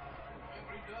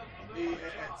 What he does to the,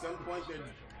 them. at some point, the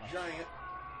giant.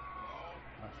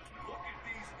 Look at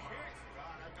these kicks.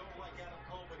 God, I don't like Adam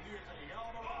Cole, but he is a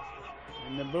hell of a wrestler.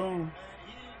 And the boom.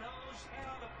 And he knows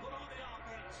how to put on the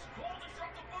offense. Cole just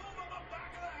dropped a boom on the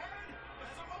back of the head.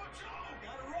 Samoa Joe.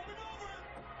 Got to roll it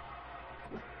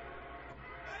over.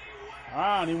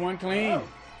 Ah, and he won clean. Oh,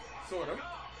 sort of.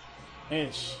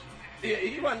 Ish. Yeah,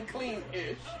 he wasn't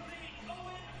clean-ish.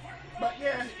 But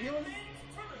yeah, he was.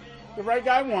 The right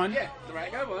guy won. Yeah, the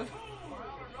right guy was.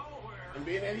 And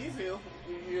being that he's heel,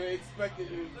 you expected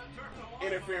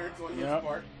interference on his Yep.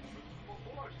 part.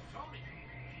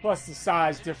 Plus the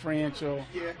size differential.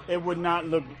 Yeah. It would not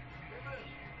look,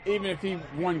 even if he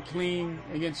won clean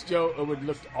against Joe, it would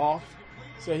look off.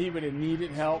 So he would have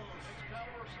needed help.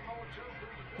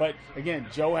 But again,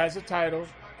 Joe has a title.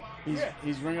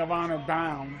 He's Ring of Honor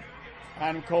bound.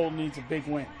 Adam Cole needs a big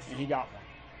win, and he got one.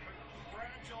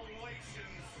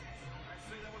 Congratulations. I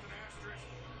say that with an asterisk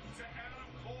to Adam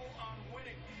Cole on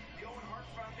winning the Owen Hart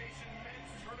Foundation Men's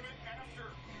Tournament after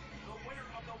the winner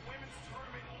of the Women's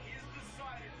Tournament is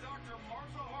decided. Dr.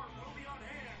 Martha Hart will be on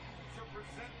hand to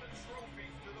present the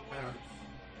trophies to the winners.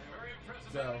 Very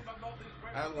impressive. So,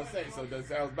 I was gonna say. So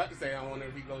I was about to say I wonder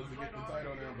if he goes to get the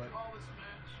title now, but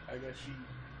I guess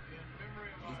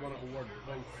he's gonna award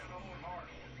both.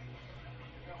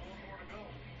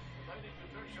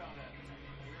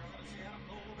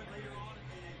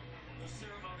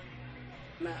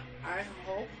 Now,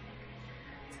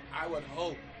 I would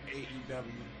hope AEW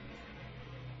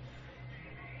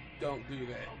don't do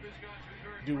that.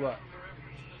 Do what?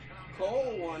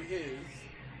 Cole won his.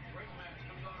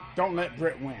 Don't let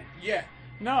Britt win. Yeah.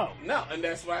 No. No, and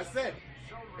that's what I said.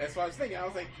 That's what I was thinking. I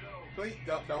was like, please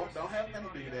don't have them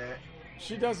do that.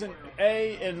 She doesn't.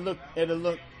 It'll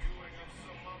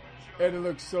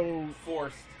look so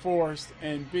forced,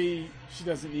 and B, she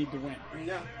doesn't need to win.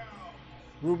 No.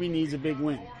 Ruby needs a big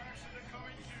win.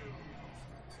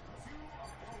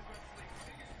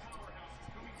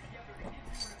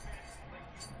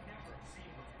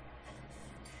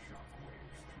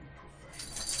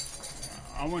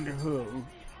 I wonder who.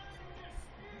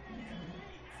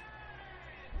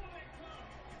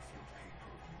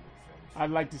 I'd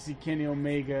like to see Kenny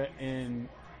Omega and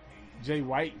Jay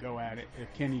White go at it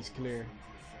if Kenny's clear.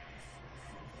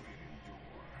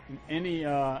 And any,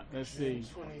 let's see,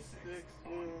 26.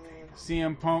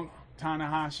 CM Punk,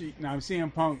 Tanahashi. No,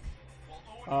 CM Punk,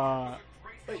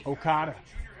 Okada.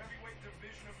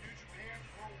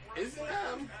 Isn't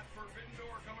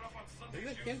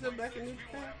Kenta back in New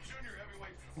Japan?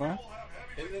 What?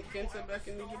 Isn't Kenta back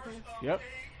in New Japan? Yep.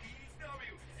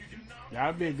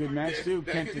 That'd be a good match too,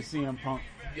 Kenta CM Punk.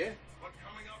 Yeah. But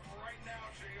coming up right now,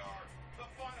 JR, the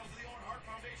finals of the Owen Hart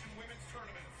Foundation Women's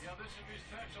Tournament. Yeah, this should be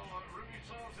special. Ruby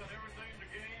Soho's got everything to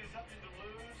gain and nothing to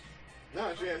lose.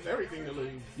 No, she has everything to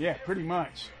lose. Yeah, pretty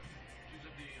much. She's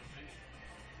a DMD.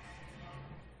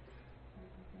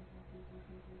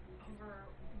 Over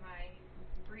my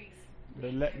brief.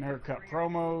 They're letting her cut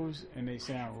promos, and they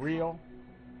sound real.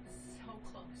 So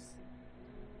close,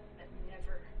 but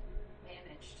never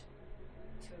managed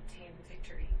to obtain the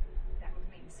victory. That would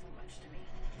mean so much to me.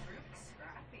 Ruby's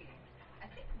scrappy.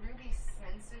 I think Ruby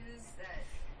senses that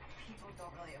people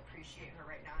don't really appreciate her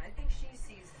right now. I think she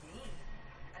sees me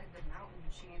as the mountain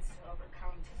she needs to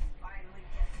overcome to finally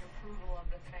get the approval of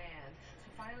the fans, to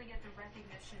finally get the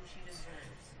recognition she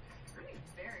deserves.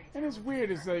 Ruby's very. And it's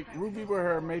weird. It's like Ruby with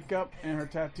her makeup and her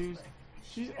tattoos.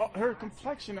 Her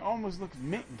complexion almost looks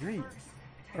mint green.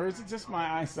 Or is it just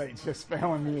my eyesight just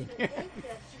failing me again?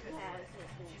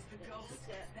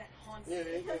 Yeah,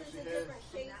 they got she has.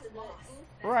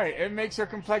 Right. It makes her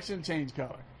complexion change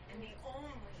color. And the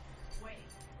only way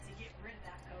to get rid of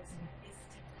that ghost is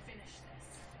to finish this.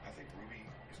 I think Ruby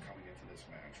is coming into this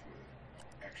match with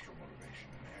extra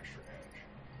motivation and extra edge.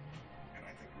 And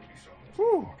I think Ruby Soho is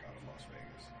going to walk out of Las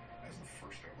Vegas as the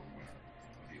first ever winner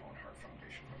of the Owen Hart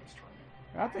Foundation Women's Tournament.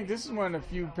 I think this is one of the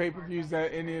few pay-per-views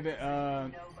that any of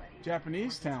the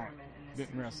Japanese talent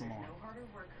didn't wrestle on. No harder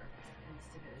worker in this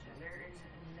division. There is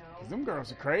no. 'Cause them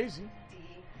girls are crazy. D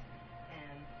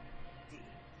and D.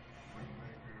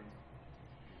 Rainmaker,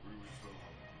 Ruby Soho.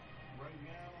 Right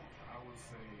now, I would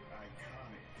say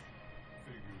iconic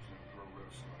figures in pro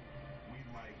wrestling. We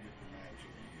might get the match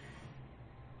of the year.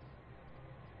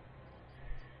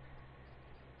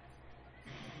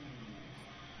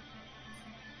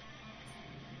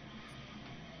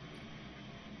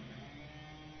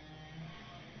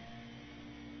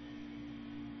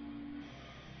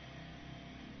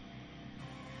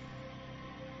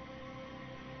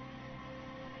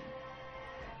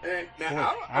 And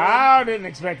now, I didn't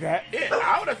expect that. yeah,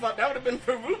 I would have thought that would have been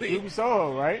for Ruby. Ruby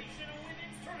Soho, right?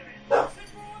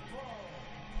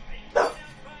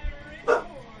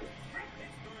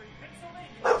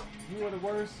 You are the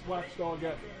worst watchdog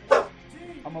ever.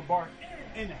 I'm a bark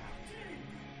in and out.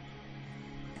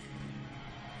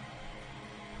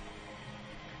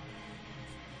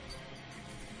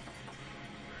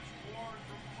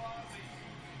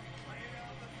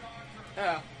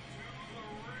 Yeah.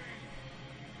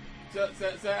 So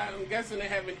I'm guessing they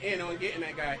have an in on getting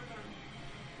that guy.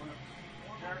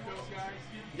 Jericho's guys?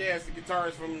 Yeah, it's the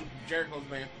guitarist from Jericho's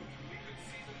band.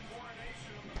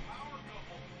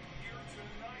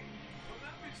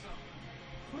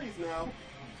 Please no.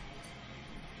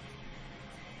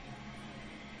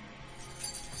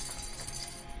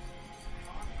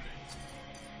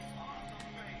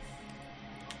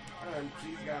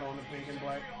 She's got on the pink and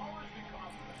black.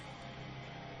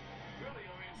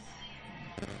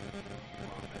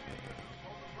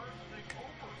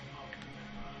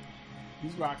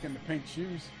 He's rocking the pink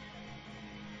shoes.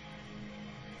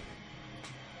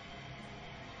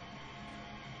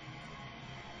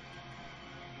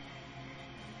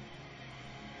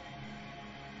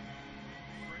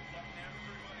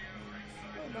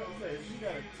 She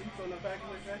got a tooth on the back of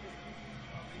her jacket.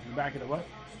 The back of the what?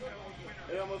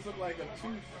 It almost looked like a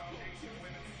tooth.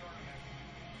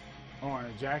 Oh, on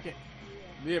her jacket?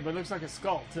 Yeah, but it looks like a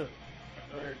skull, too.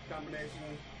 Or a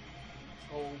combination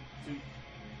skull tooth.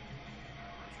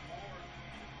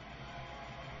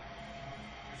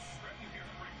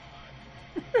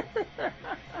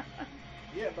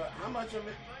 Yeah, but how much of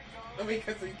it? I mean,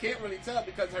 because you can't really tell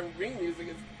because her ring music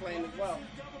is playing as well.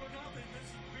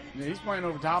 Yeah, he's playing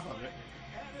over top of it.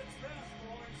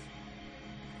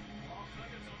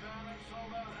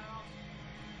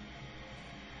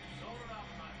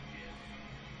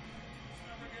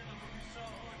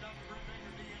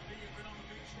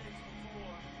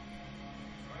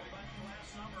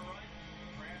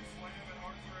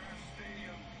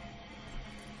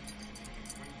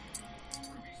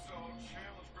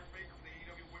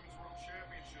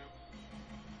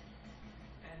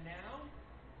 And now,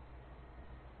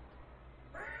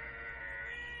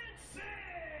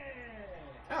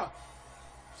 Oh,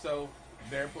 so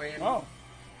they're playing. Oh.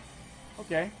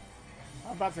 Okay.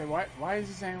 I'm about to say, why is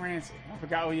he saying Rancid? I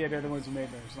forgot. Oh, yeah, they're the ones who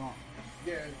made their song.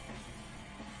 Yeah.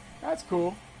 That's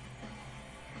cool.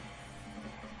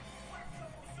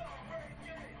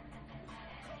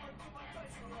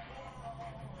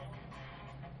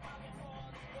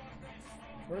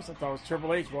 First, I thought it was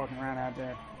Triple H walking around out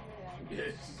there.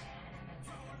 Yes.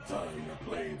 Time to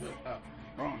play the.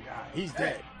 Wrong guy. He's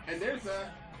dead. And there's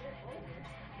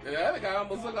the other guy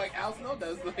almost looked like Al Snow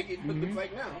does, like he looks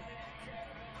like now.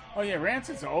 Oh, yeah,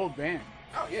 Rancid's an old band.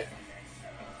 Oh, yeah.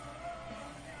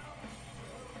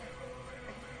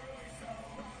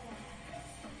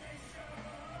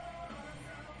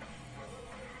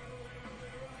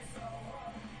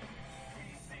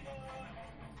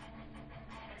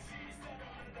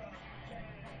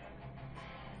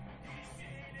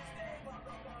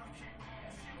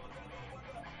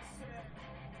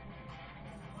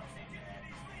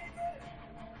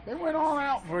 They went all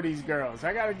out for these girls.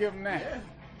 I gotta give them that. Yeah.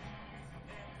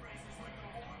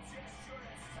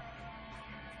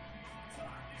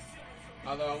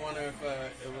 Although I wonder if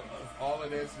all of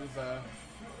this is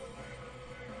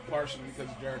partially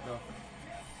because of Jericho.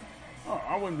 Oh,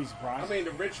 I wouldn't be surprised. I mean,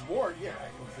 the Rich Ward, yeah, I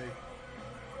can see.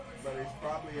 But it's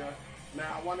probably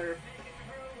now I wonder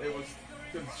if it was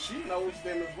because she knows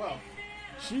them as well.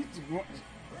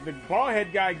 The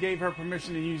bald-head guy gave her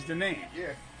permission to use the name.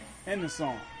 Yeah. In the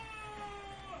song.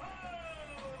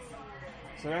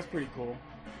 So that's pretty cool.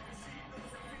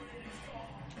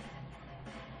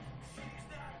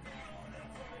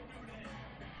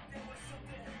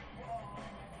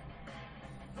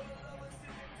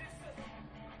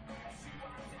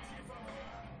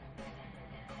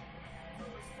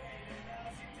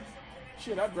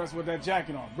 Shit, I'd dress with that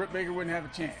jacket on. Britt Baker wouldn't have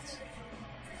a chance.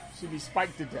 She'd be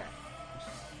spiked to death.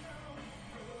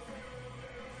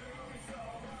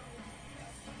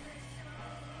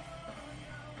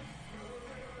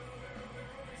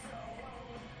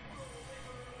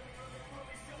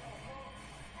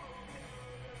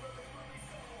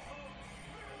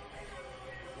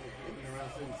 They've been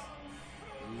around since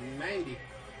 '90.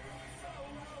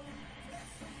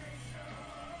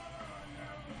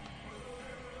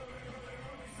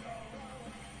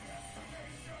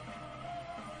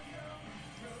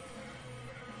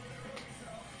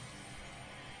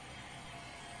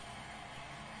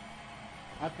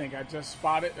 I think I just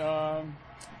spotted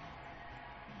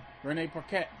Renee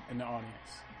Paquette in the audience.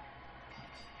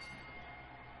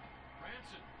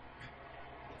 Rancid.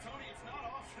 Well, Tony, it's not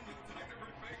often that Dr.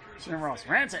 Baker Jim Ross,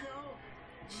 Rancid.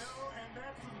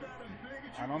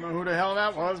 I don't know who the hell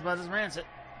that was, but it's Rancid.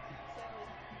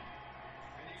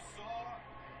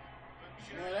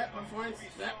 No, that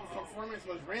performance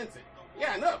was Rancid.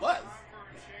 Yeah, I know it was.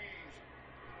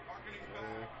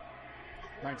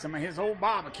 Like some of his old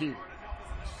barbecue.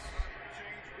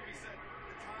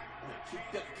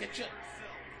 Kitchen.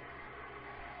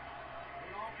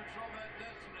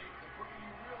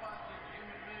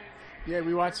 Yeah,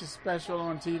 we watched a special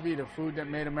on TV, The Food That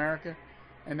Made America,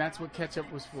 and that's what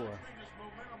ketchup was for.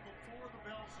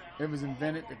 It was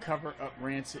invented to cover up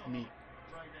rancid meat.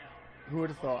 Who would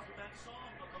have thought?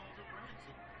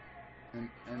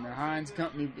 And the Heinz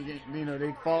company,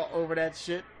 they fought over that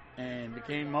shit and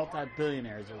became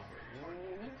multi-billionaires over it.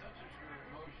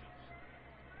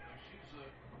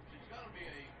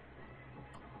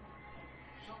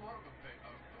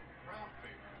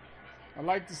 I'd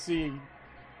like to see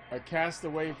a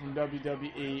castaway from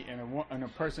WWE and a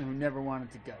person who never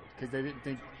wanted to go because they didn't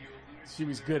think she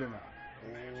was good enough.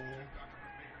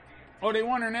 Oh, they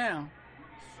want her now,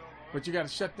 but you got to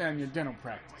shut down your dental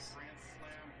practice.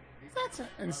 That's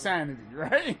insanity,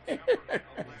 right? You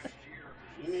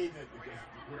need to, because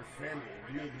we're family.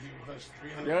 You need to be with us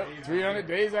 300 yep, days. 300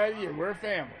 days out of the year. We're a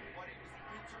family.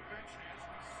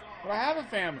 But I have a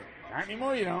family. Not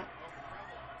anymore, you don't.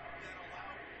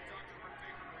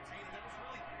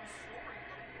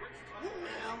 It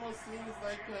almost seems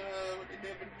like what they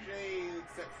did with Jay,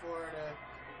 except for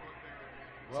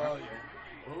the. Well, yeah.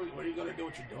 What are you gonna do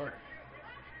with your daughter?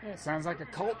 Yeah, sounds like a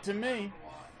cult to me.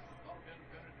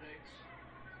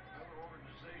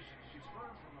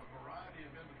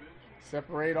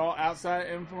 Separate all outside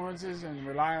influences and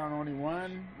rely on only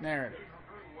one narrative.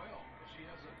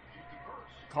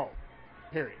 Cult.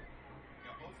 Period.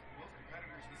 Yeah, both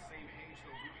competitors the same age,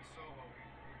 though. Ruby Soho,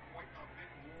 quite a bit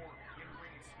more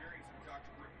in-ring experience than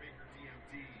Dr. Britt Baker,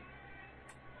 DMD.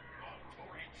 Oh,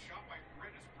 overhand shot by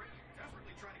Britt as Britt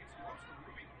desperately trying to get some ropes to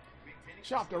Ruby.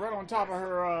 Chopped her right on top of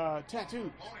her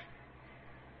tattoos.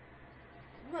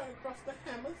 Right across the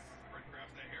hammers. Britt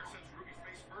grabs the hair, sends Ruby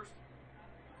face first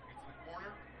into the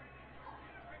corner.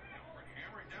 Now Britt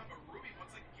hammering down, but Ruby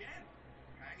once again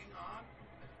hanging on.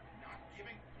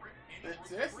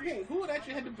 So that's the thing. Who would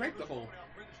actually had to break the hole?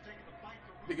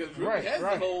 Because Ruby Right, has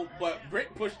right. the hole, but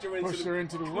Britt pushed her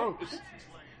into the ropes.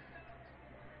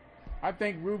 I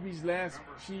think Ruby's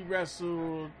she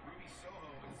wrestled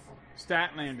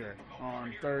Statlander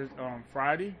on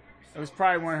Friday. It was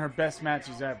probably one of her best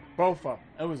matches ever. Both of them.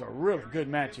 It was a really good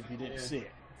match if you didn't see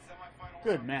it.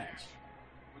 Good match.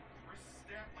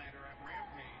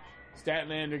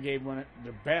 Statlander gave one of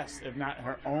the best, if not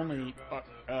her only,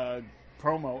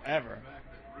 promo ever.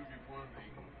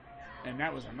 And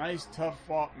that was a nice, tough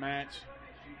fought match.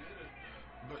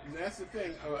 But that's the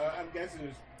thing. I'm guessing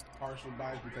it's partial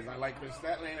bias because I like Chris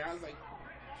Statlander. I was like,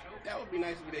 that would be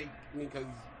nice if they, because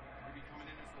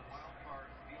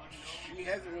she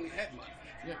hasn't really had much.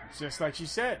 Yeah, just like she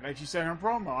said in her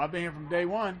promo. I've been here from day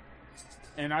one,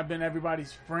 and I've been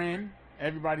everybody's friend,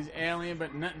 everybody's alien,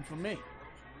 but nothing for me.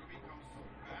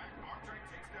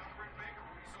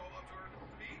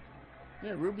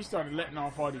 Yeah, Ruby started letting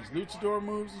off all these luchador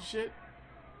moves and shit.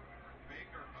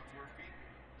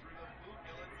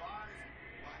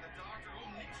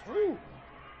 Ooh.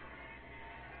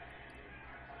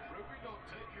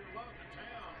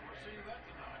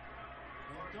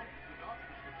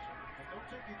 Don't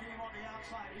take the game on the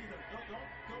outside either. Don't go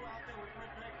out there with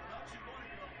Britt Baker. Not you want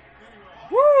to go anyway.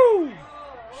 Woo!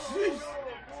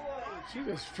 She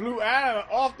just flew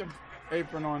off the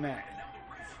apron on that.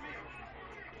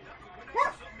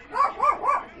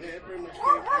 Yeah, it pretty much came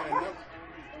out of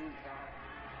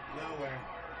nowhere.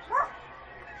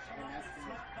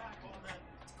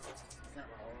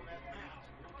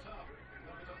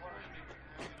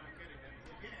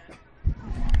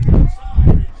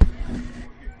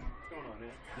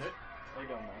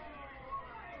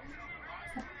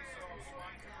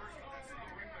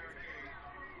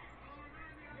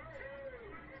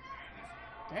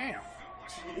 Damn.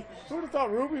 Who would have thought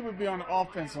Ruby would be on the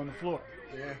offense on the floor?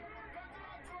 Yeah.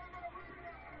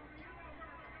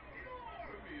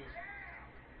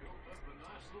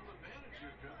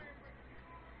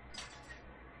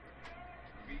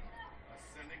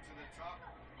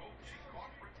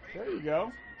 There you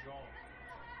go.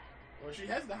 Well, she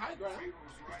has the high ground.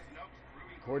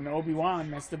 According to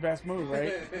Obi-Wan, that's the best move,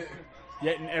 right?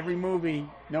 Yet in every movie,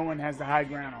 no one has the high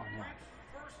ground on him.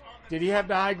 Did he have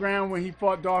the high ground when he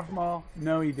fought Darth Maul?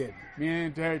 No, he didn't. Me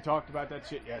and Terry talked about that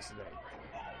shit yesterday.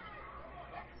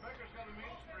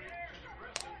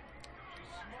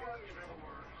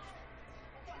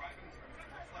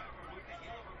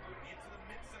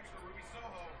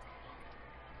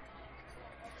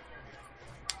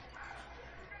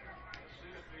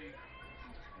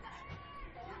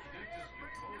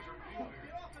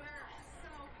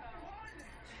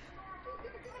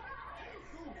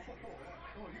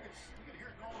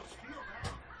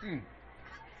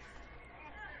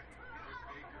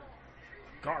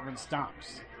 Garvin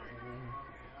stomps.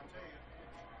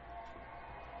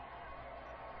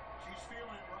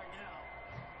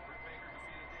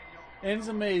 And it's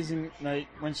amazing, like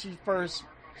when she first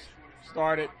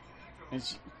started,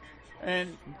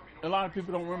 and a lot of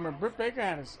people don't remember. Britt Baker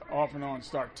had an off and on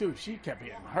start too. She kept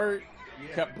getting hurt,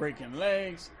 kept breaking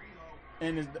legs,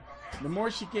 and the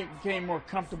more she became more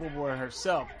comfortable with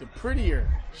herself, the prettier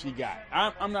she got.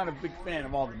 I'm not a big fan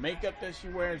of all the makeup that she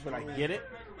wears, but I get it.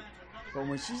 But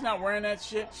when she's not wearing that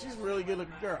shit, she's a really good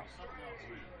looking girl.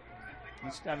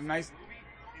 And she's got a nice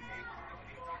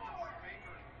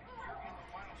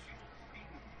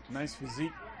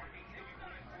physique.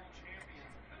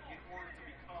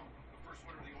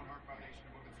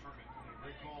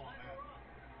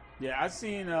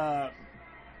 Yeah,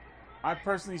 I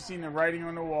personally seen the writing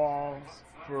on the walls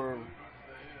for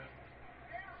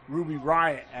Ruby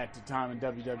Riott at the time in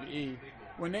WWE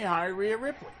when they hired Rhea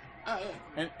Ripley. Oh,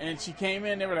 yeah. And she came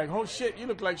in, they were like, oh shit, you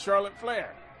look like Charlotte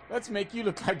Flair. Let's make you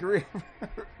look like Ruby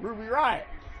Riott.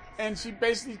 And she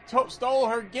basically stole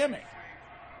her gimmick.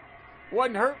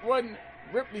 Wasn't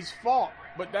Ripley's fault,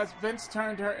 but that's Vince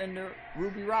turned her into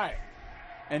Ruby Riott.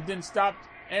 And then stopped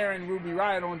airing Ruby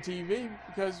Riott on TV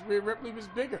because Rhea Ripley was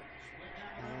bigger.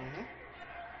 Mm-hmm.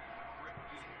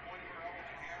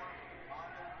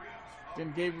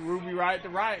 Then gave Ruby Riott the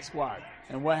Riot Squad.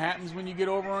 And what happens when you get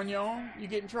over on your own? You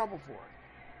get in trouble for it.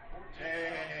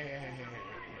 Hey.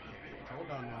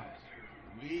 Hold on now.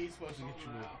 We supposed to get you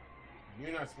with.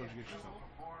 You're not supposed to get yourself.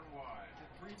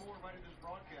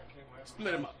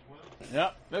 Split them up.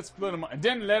 Yep, let's split them up. And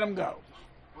then let them go.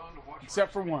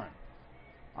 Except for one.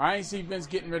 I ain't seen Vince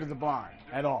getting rid of the blind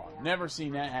at all. Never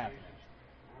seen that happen.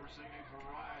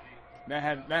 That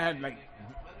had like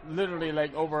literally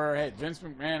like over her head. Vince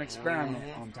McMahon experiment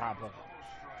on top of it.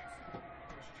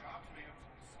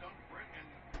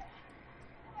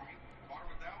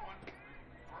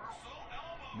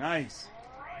 Nice.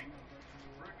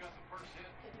 Rick got the first hit,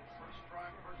 first strike,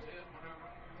 first hit, whatever.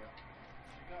 She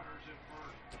got hers in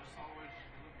first. That's always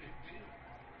a big deal.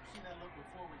 Seen that look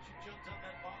before when she jumped up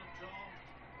that bottom jaw?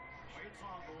 Shit's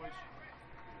on, boys.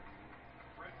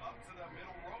 Rick up to the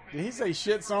middle rope. Did he say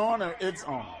shit's on or it's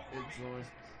on? It's on.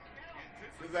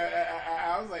 Cause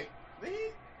I was like, did he?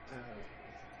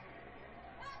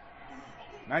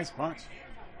 Nice punch.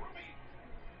 Ruby.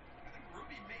 I think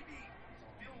Ruby maybe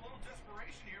feel a little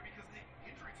desperation here because of the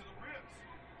injury to the ribs.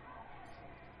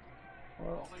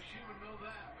 Well, Only she would know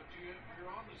that, but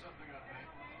you're on to something, I think.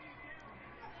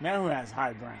 now who has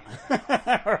high ground?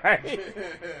 Right?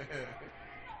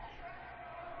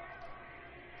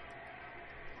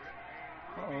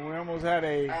 Oh, we almost had I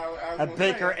a was gonna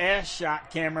Baker say. ass shot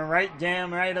camera right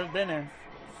damn right up in there.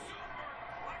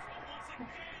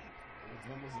 It's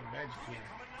almost a veg can. Coming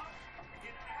up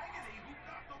in agony. Who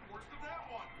got the worst of that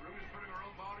one? Ruby's putting her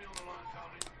own body on the line,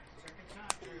 Tony. Second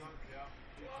time, Jr. Yeah.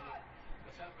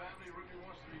 That's how badly Ruby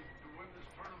wants to win this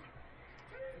tournament.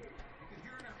 You can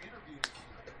hear in her interviews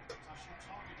how she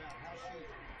talked about how she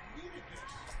needed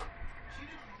this. She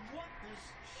didn't want this.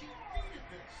 She needed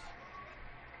this.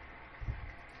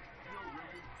 You know,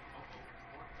 Ruby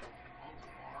owns a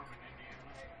farm in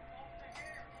Indiana.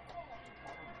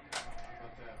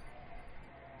 About that.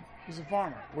 She's a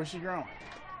farmer. Where's she growing?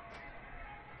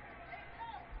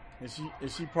 Is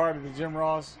she part of the Jim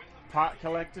Ross pot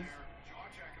collective?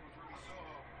 Jaw-jacking with Ruby Soho.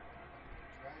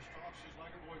 Trash talk, she's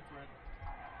like her boyfriend.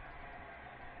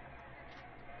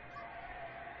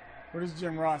 What is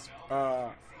Jim Ross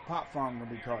pot farm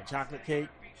gonna be called? Chocolate Cake?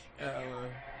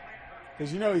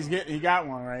 Because you know he got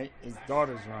one, right? His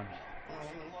daughter's running.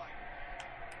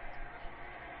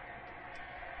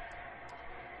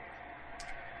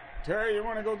 Terry, you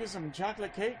want to go get some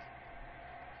chocolate cake?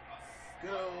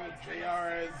 Still,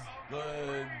 JR's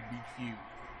good, be cute.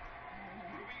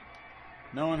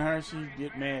 Knowing her, she'd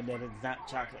get mad that it's not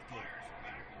chocolate cake.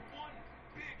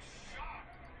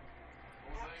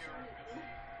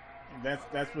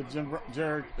 That's what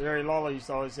Jerry Lawler used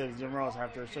to always say to Jim Ross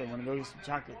after a show. Want to go get some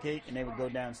chocolate cake, and they would go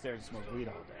downstairs and smoke weed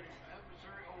all day.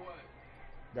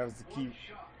 That was the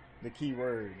key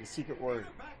word, the secret word.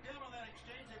 Back down on that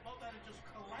exchange, they both had to just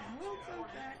collapse.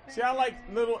 See, I like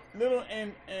little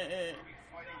and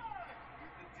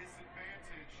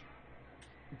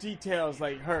details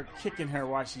like her kicking her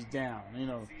while she's down. You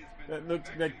know,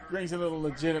 that brings a little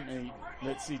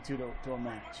legitimacy to a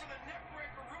match.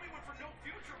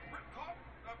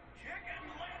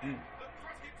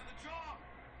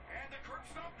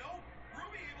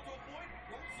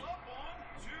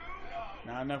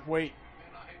 Not enough weight.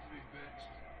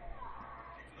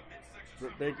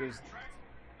 Britt Baker's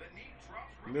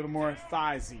a little more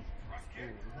thighsy.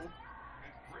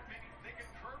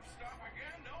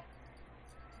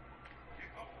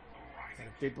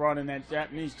 If they brought in that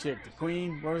Japanese chick, the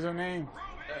queen, what was her name?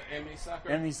 Emi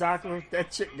Sakura. Emi Sakura.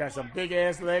 That chick got some big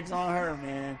ass legs on her,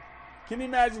 man. Can you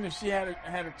imagine if she had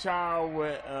a child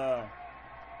with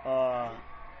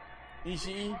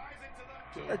Ishii?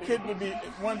 Her kid would be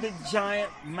one big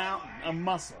giant mountain of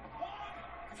muscle.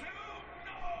 She had a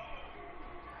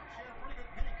pretty good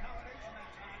pinning combination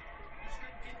that time. Just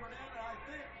couldn't keep her down, and I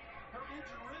think her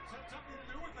injured ribs had something to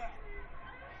do with that.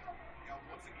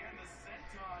 Once again, the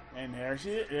And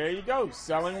senton. there you go,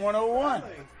 selling 101.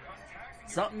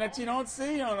 Something that you don't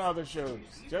see on other shows.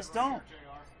 Just don't.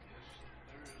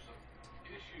 There's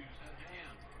issues at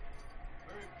hand.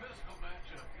 Very physical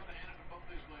matchup. Gotta hand it to both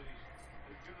these ladies.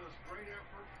 They've given us great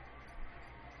effort.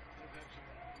 They've had some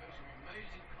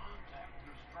amazing contact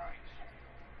through strikes.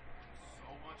 So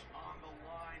much on the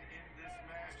line in this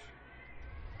match.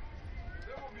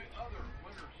 There will be other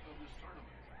winners of this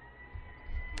tournament.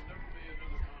 There'll never be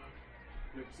another time.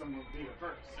 If someone will be the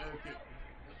first. That's what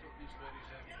these ladies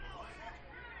have in mind.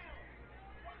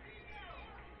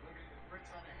 Rick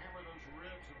trying to hammer those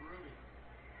ribs of Ruby.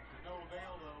 To no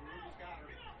avail, though. Ruby's got her.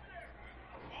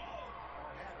 Or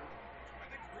had her. I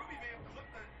think Ruby may have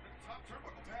clipped the top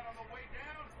turnbuckle pad on the way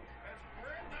down. As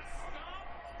Britt the stomp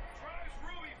drives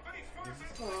Ruby face first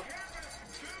into the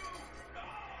canvas. Two.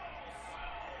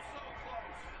 Oh, so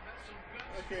close. And that's some good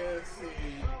Okay, let's see.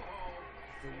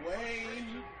 The way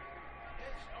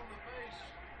hits on the face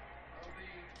of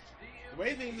the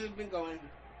way things have been going,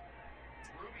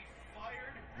 Ruby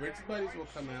fired. Rick's buddies will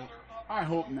come out. I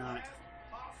hope not.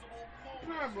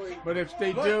 Probably. But if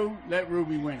they do, let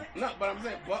Ruby win. No, but I'm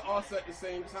saying, but also at the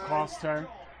same time. Cost her.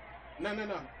 No.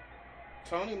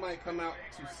 Tony might come out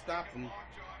to stop him,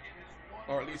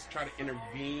 or at least try to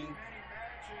intervene. It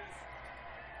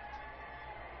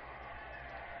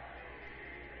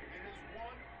has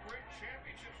won Britt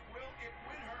championships. Will it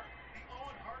win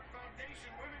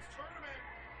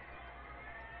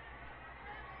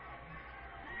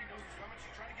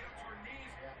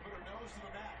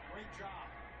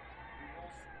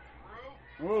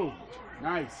Ooh,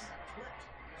 nice.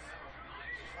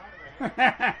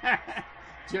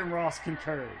 Jim Ross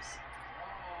concurs.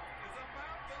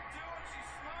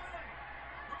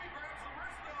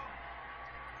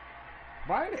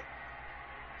 Bite it.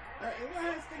 It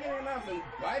was sticking enough and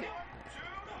bite it.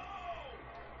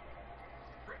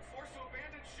 Rick forced to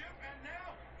abandon ship, and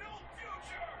now no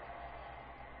future.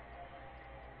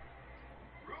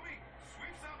 Ruby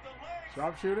sweeps out the legs.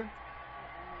 Sharpshooter. And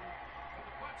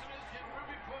the question is, can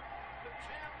Ruby put the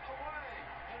champ away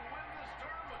and win this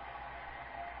tournament?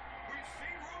 We've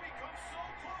seen Ruby come so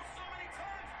close so many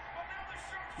times, but now the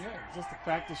sharpshooter. Yeah, just the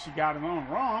fact that she got him on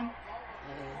wrong.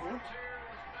 Tear this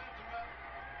match about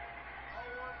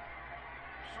Owen,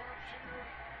 sharpshooter.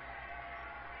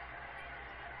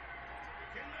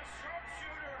 Can the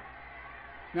sharpshooter?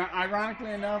 Now,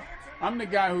 ironically enough, I'm the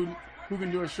guy who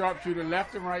can do a sharpshooter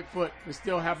left and right foot, but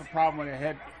still have a problem with a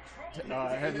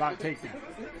headlock takedown.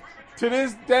 To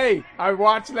this day, I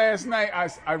watched last night.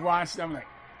 I watched. I'm like,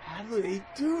 how do they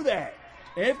do that?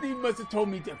 Anthony must have told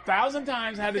me 1,000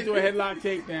 times how to do a headlock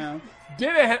takedown.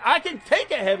 I can take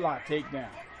a headlock takedown.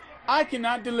 I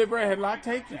cannot deliver a headlock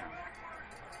takedown.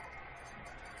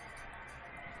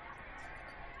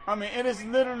 I mean, it is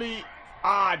literally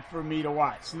odd for me to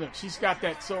watch. Look, she's got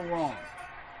that so wrong.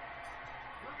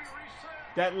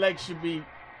 That leg should be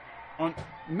on.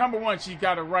 Number one, she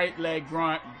got a right leg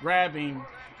grabbing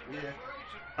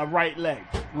a right leg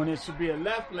when it should be a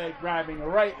left leg grabbing a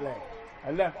right leg.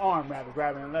 A left arm, rather,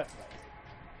 grabbing a left leg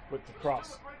with the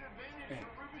cross.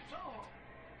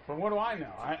 But what do I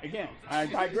know? I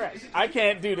digress. I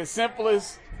can't do the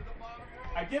simplest.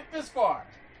 I get this far,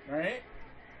 right?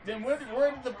 Then where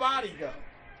did the body go?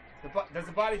 Does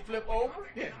the body flip over?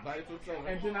 Yeah, the body flips over.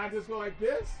 And then I just go like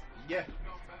this? Yeah.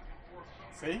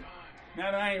 See?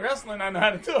 Now that I ain't wrestling, I know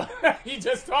how to do it. He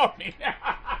just taught me.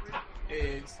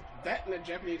 It's that and the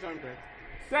Japanese arm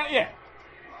drag. Yeah.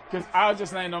 Because I'll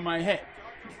just land on my head.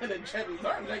 And the Japanese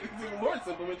arm drag is even more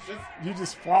simple. It's just You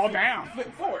just fall down.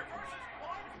 flip forward.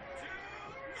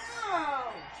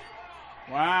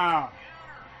 Wow.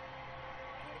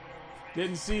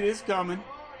 Didn't see this coming.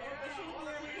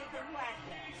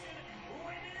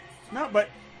 No, but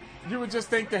you would just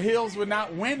think the Hills would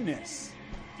not win this.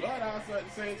 But also at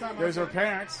the same time, There's I her was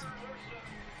parents.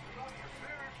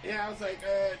 Yeah, I was like,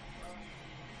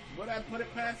 would I put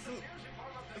it past them?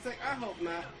 I was like, I hope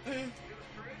not.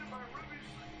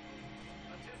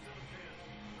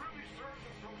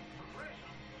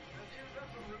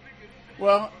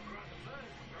 Well,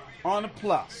 on a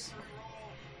plus,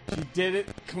 she did it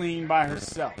clean by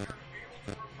herself.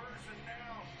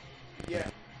 Yeah.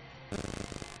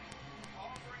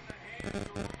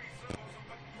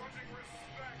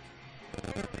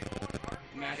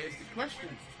 Now here's the question.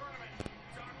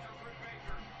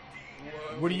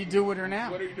 What do you do with her now?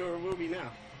 What are you doing with Ruby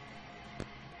now?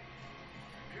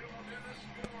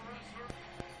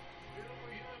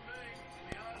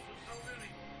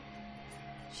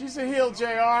 She's a heel,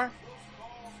 JR.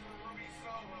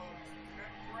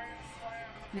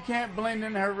 You can't blend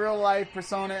in her real life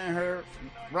persona and her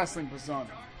wrestling persona.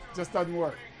 It just doesn't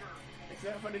work.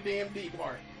 Except for the damn D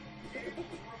part.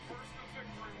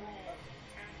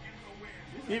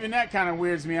 Even that kind of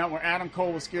weirds me out where Adam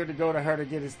Cole was scared to go to her to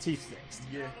get his teeth fixed.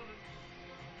 Yeah.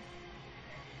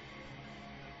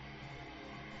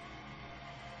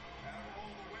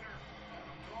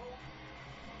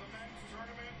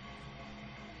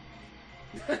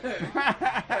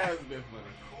 That was a bit funny.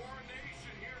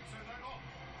 Coronation here tonight. Oh,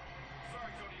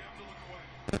 sorry, Tony, you have to look away.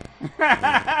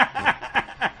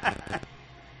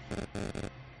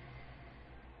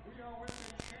 We are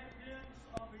women's champions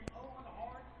of the Owen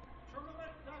Hart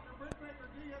Tournament, Dr. Britt Baker,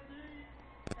 DMD,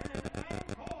 and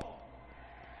Adam Cole.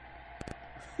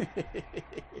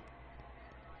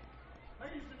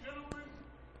 Ladies and gentlemen,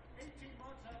 18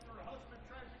 months after her husband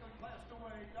tragically passed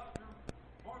away, Dr.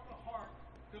 Martha Hart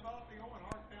developed the Owen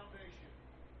Hart Foundation.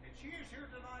 And she is here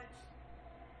tonight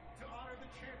to honor the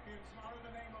champions and honor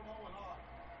the name of Owen Hart.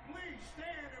 Please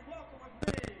stand and welcome with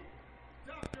me,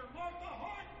 Dr. Martha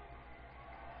Hart.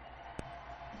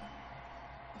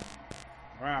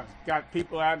 Wow, got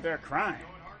people out there crying.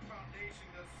 Owen Hart Foundation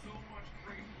does so much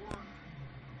great work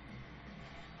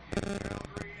in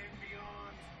Calgary and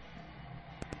beyond.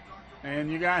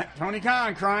 And you got Tony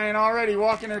Khan crying already,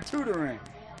 walking her to the ring.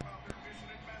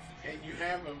 And you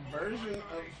have a version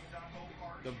of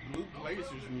the Blue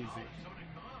Blazers music.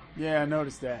 Yeah, I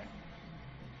noticed that.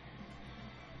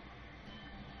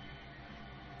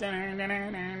 I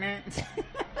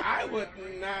would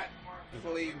not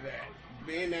play that,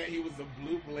 being that he was a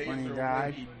Blue Blazer When he when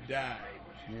died? he died.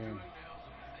 Yeah.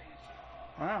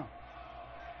 Wow.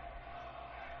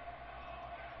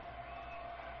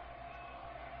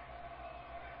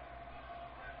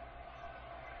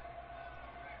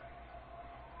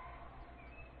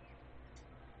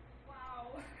 Wow.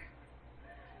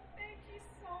 Thank you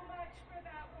so much for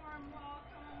that warm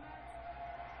welcome.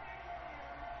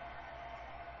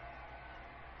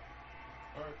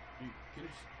 Or you could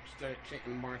start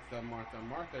chanting Martha, Martha,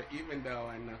 Martha, even though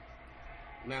I know.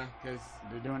 Nah, because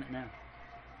They're doing it now.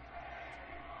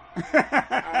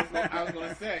 I was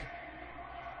gonna say.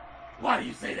 Why do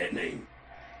you say that name?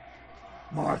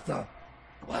 Martha.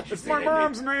 Why'd you It's say my that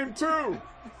mom's name too.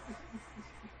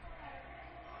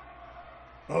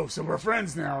 Oh, so we're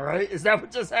friends now, right? Is that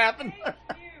what just happened? Thank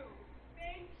you.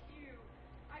 Thank you.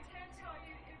 I can't tell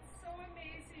you, it's so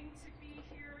amazing to be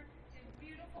here in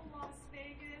beautiful Las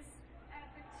Vegas at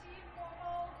the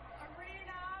T-Mobile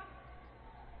Arena.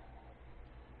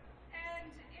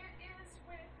 And it is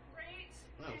with great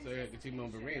Oh, so you're at the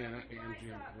T-Mobile Arena, not the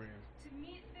anticipation MGM that we rise Arena. up to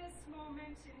meet this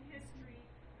moment in history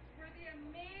where the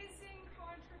amazing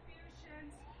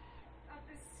contributions of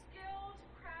the skilled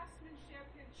craftsmanship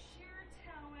and sheer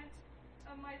talent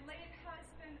of my late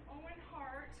husband, Owen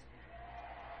Hart,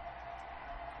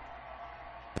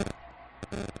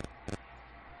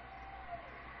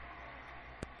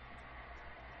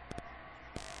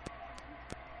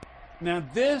 Now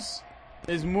this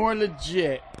is more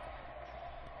legit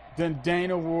than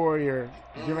Dana Warrior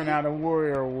giving out a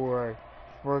Warrior Award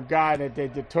for a guy that they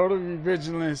did total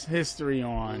revisionist history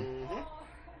on. Mm-hmm.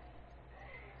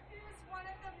 he is one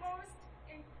of the most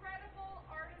incredible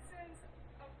artisans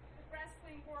of the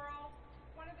wrestling world,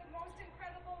 one of the most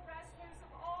incredible wrestlers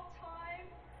of all time,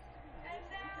 and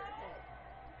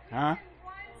now Huh?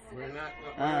 We're not.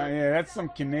 Yeah, that's some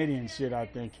Canadian shit, I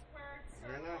think.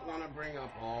 We're not gonna bring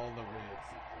up all the reds.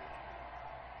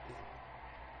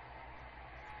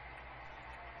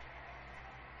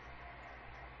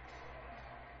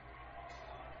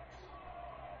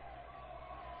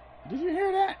 Did you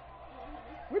hear that?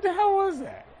 What the hell was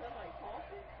that?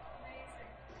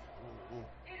 amazing.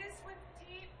 It is with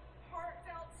deep,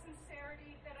 heartfelt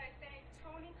sincerity that I thank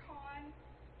Tony Khan,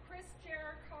 Chris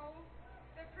Jericho,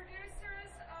 the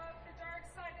producers of The Dark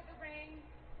Side of the Ring,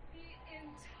 the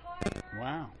entire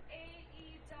Wow.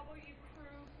 AEW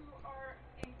crew who are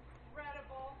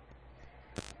incredible,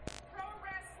 Pro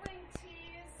Wrestling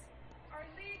Tees, our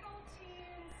legal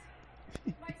teams,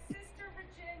 my sister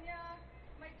Virginia,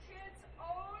 my kids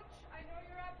Oj, I know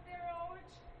you're up there, Oj,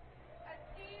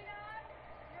 Athena,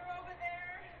 you're over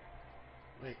there.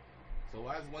 Wait. So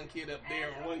why is one kid up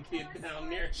there and one kid down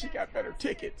there? She got better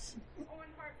tickets. Owen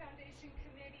Hart Foundation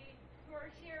Committee, who are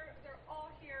here, they're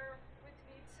all here with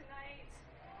me tonight.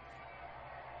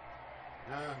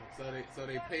 So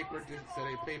they papered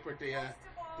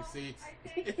the seats. I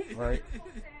thank you Right.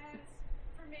 beautiful fans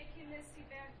for making this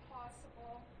event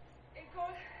possible. It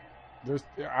goes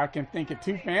I can think of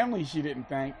two families she didn't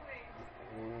thank.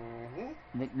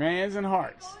 Mm-hmm. McMahon's and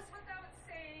Harts. goes without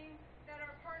saying that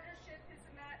our partnership is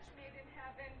a match made in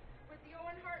heaven, with the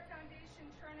Owen Hart Foundation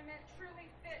tournament truly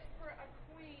fit for a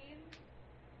queen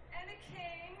and a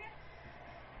king.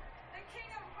 The king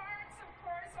of hearts, of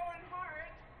course, Owen Hart.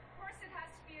 Of course it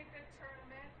has to be a good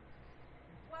tournament.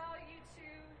 Well, you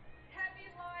two, heavy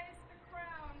lies the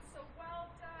crown, so well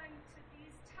done to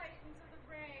these titans of the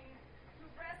ring who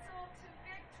wrestled to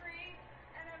victory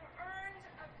and have earned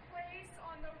a place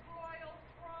on the royal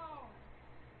throne.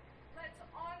 Let's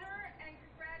honor and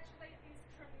congratulate these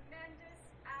tremendous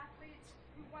athletes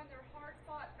who won their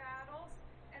hard-fought battles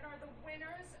and are the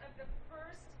winners of the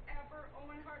first ever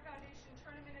Owen Hart Foundation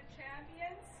Tournament of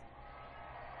Champions.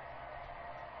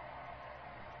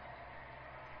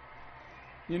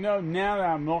 You know, now that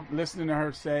I'm listening to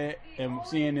her say it and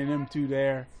seeing them two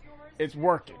there, it's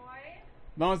working.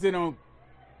 As long as they don't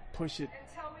push it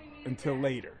until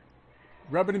later.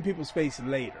 Rub it in people's face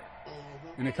later,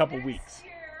 in a couple weeks. Next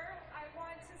year, I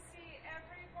want to see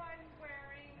everyone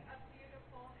wearing a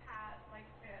beautiful hat like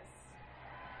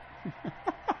this.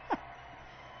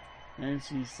 And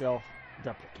she's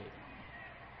self-deprecating.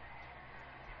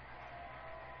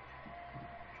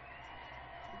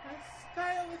 The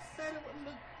stylist said it would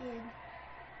look good.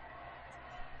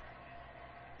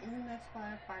 And that's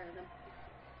why I fired him.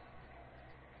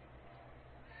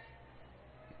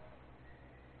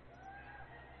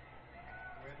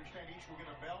 We understand each will get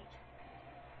a belt.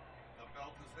 The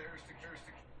belt is theirs to carry.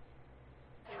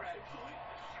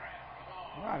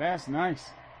 Wow, that's nice.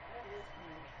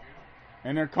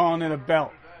 And they're calling it a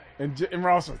belt. And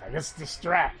Ross was like, it's the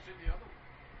strap.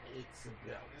 It's a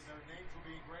belt. And their names will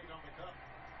be engraved on the cup.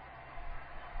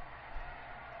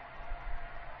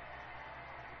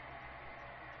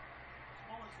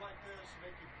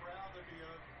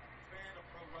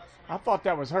 I thought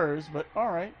that was hers, but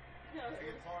all right. No,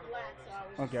 it was black, so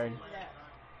I was Okay. just that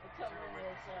the cover was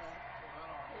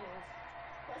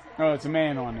his. Oh, it's a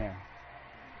man on there.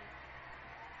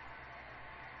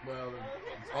 Well,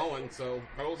 it's Owen, so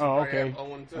Rose Oh, probably okay. have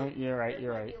Owen too. Oh, you're right.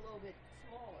 You're Might right. be a little bit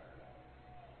smaller.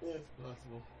 Yeah, it's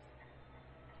possible.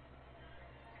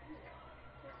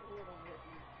 Just a little bit.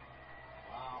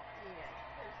 Wow. Yeah.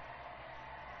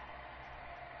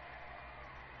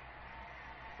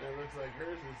 It looks like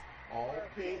hers is all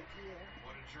pink.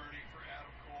 What a journey for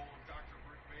Adam Cole and Dr.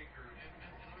 Britt Baker.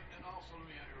 And also, let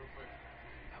me add you real quick.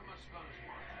 How much fun is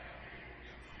Martha having?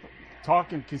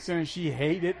 Talking, considering she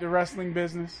hated the wrestling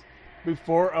business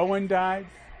before Owen died,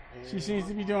 she seems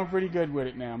to be doing pretty good with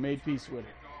it now. Made peace with it.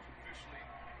 Kicked off officially.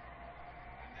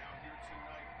 And now here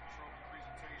tonight, trophy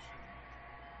presentation.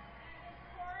 Of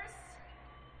course,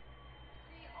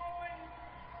 the Owen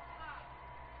Hart.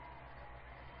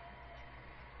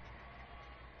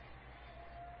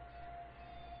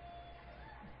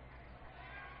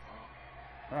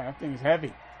 All right, that thing's heavy.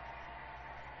 Pretty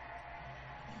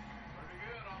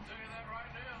good, I'll tell you that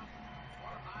right now.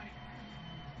 What a night. I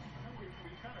know we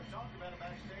kind of talked about it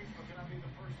backstage, but can I be the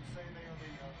first to say they are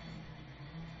the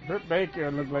Britt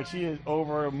Baker looked like she is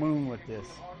over the moon with this.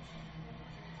 Hearts?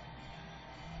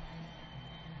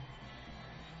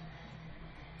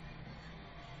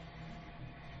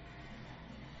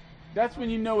 That's when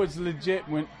you know it's legit.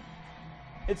 When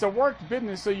it's a work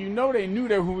business, so you know they knew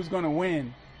who was going to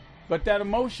win, but that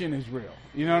emotion is real.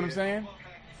 You know what I'm saying? Love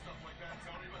hacky stuff like that,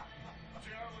 Tony, but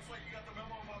JR, looks like you got the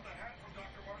memo about the hat from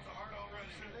Dr. Martha Hart already.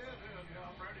 Yeah,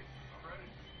 I'm ready. I'm ready.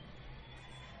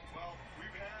 Well,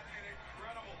 we've had an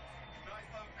incredible night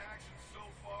of action so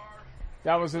far.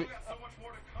 That was a. We've got so much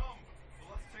more to come. So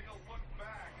let's take a look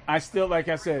back. I still, like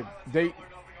I said, they. Double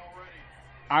or nothing already.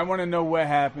 I want to know what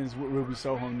happens with Ruby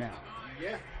Soho now.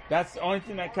 Yeah. That's the only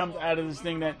thing that comes out of this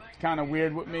thing that's kind of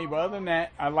weird with me. But other than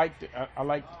that, I liked it. I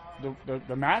liked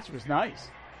the match was nice.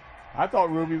 I thought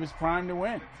Ruby was primed to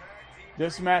win.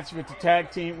 This match with the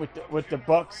tag team with the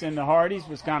Bucks and the Hardys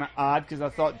was kind of odd because I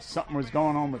thought something was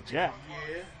going on with Jeff.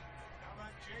 Yeah.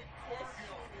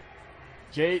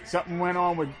 Jade, something went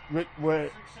on with Anna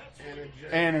Jay.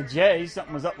 Anna Jay.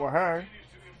 Something was up with her.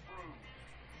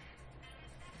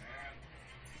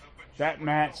 That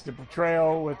match, the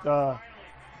portrayal with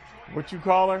what you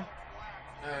call her,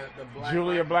 The Black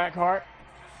Julia Blackheart.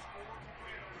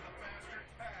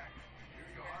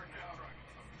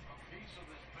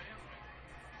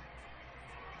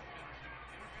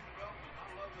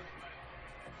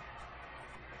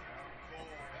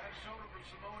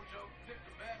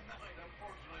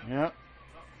 Yep.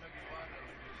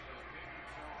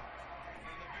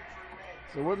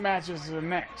 So what matches are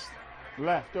next?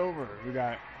 Left over. We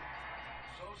got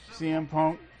CM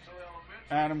Punk,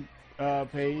 Adam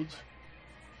Page,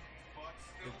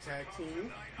 The tag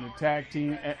team. the tag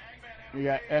team. We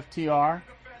got FTR.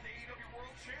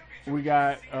 We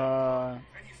got Hey,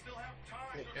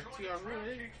 FTR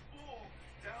really?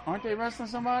 aren't they wrestling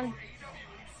somebody?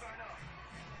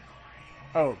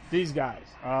 Oh, these guys.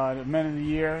 The Men of the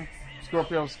Year,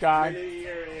 Scorpio Sky,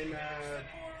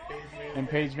 and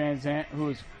Paige Van Zandt, who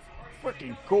is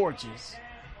freaking gorgeous.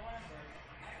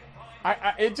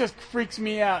 It just freaks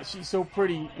me out. She's so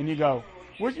pretty, and you go,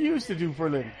 "What you used to do for a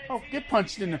living?" Oh, get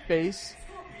punched in the face.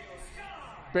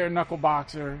 Bare knuckle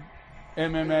boxer,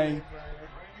 MMA,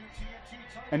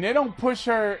 and they don't push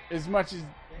her as much as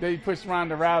they push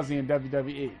Ronda Rousey in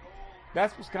WWE.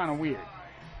 That's what's kind of weird,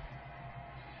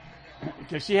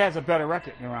 because she has a better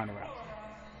record than Ronda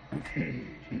Rousey.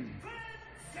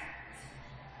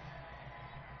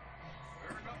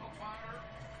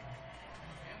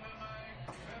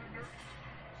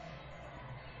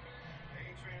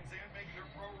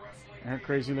 Her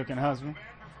crazy looking husband.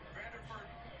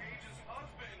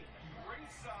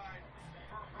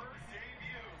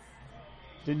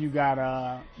 Then you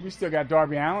got we still got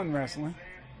Darby Allin wrestling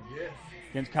Yeah.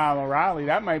 against Kyle O'Reilly.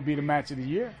 That might be the match of the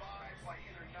year.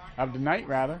 Of the night,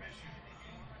 rather.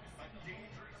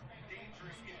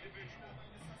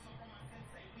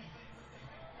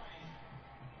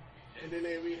 And then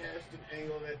they rehashed the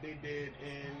angle that they did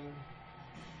in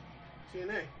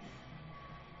TNA.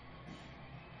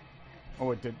 Oh,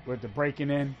 with the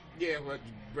breaking in. Yeah, but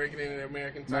breaking into the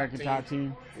American American Top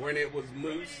Team. When it was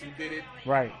Moose who did it.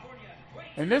 Right.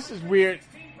 And this is weird.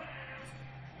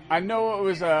 I know it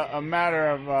was a matter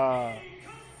of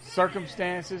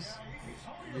circumstances,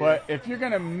 but if you're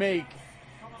going to make...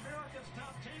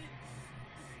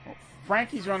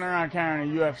 Frankie's running around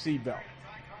carrying a UFC belt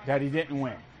that he didn't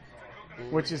win,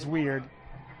 which is weird.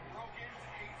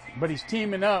 But he's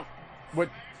teaming up with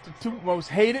the two most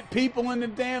hated people in the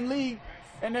damn league,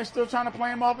 and they're still trying to play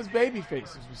him off as baby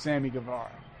faces with Sammy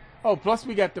Guevara. Oh, plus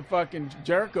we got the fucking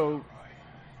Jericho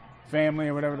family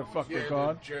or whatever the fuck they're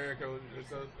called. The Jericho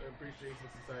Appreciation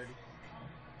Society.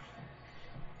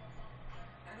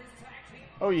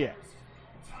 Oh yeah,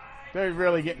 they're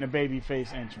really getting a baby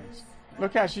face entrance.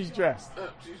 Look how she's dressed.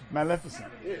 She's Maleficent.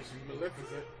 Yeah, she's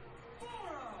Maleficent. Ty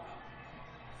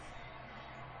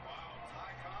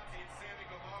Conti and Sammy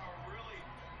Guevara really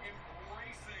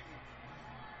embracing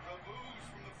the boos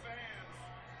from the fans.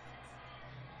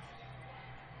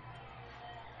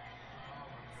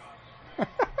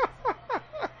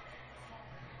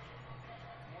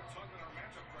 More tug than our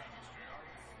matchup graphics, JR.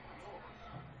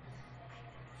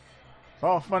 It's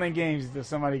all fun and games until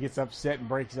somebody gets upset and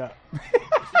breaks up.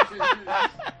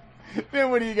 Then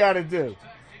what do you gotta do?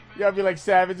 You gotta be like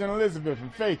Savage and Elizabeth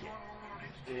and fake it.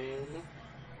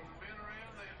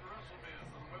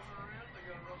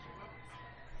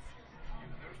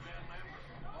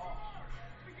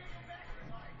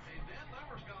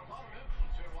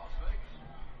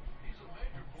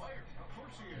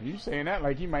 You saying that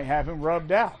like he might have him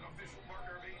rubbed out.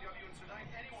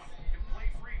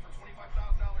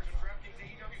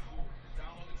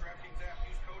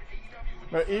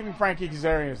 But even Frankie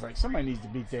Kazarian is like, somebody needs to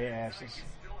beat their asses.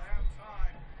 Still have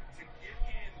time to get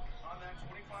in on that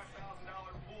 $25,000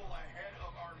 pool ahead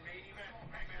of our main event.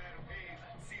 Hangman Adam Page,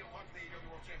 CM Punk, the AEW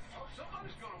World Champions. Oh,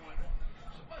 somebody's going to win it.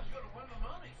 Somebody's going to win the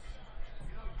money.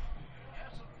 You know,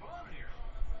 have some fun here.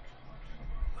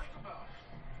 Think about it.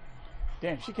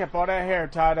 Damn, she kept all that hair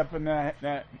tied up in that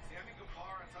Sammy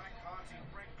Guevara, Ty Conti,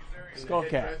 Frank Kazarian. skull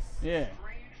cap. Yeah.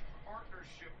 Strange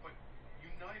partnership, but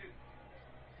united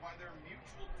by their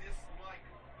mutual dislike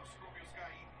of Scorpio Sky,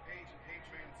 Ethan Page, and Page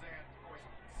Van Zandt. Of course,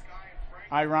 Sky and Frank.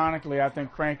 Ironically, I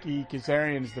think Frankie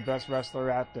Kazarian is the best wrestler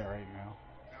out there right now.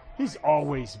 He's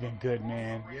always been good,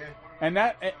 man. Yeah.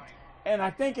 And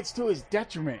I think it's to his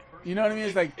detriment. You know what I mean?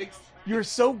 It's like you're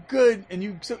so good, and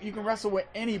you can wrestle with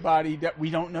anybody that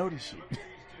we don't notice you.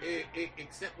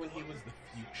 Except when he was the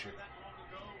Future.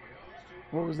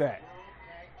 What was that?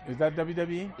 Is that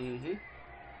WWE? Mm-hmm.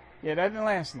 Yeah, that didn't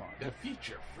last long. The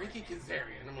Future, Frankie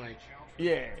Kazarian. I'm like,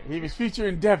 Yeah, he was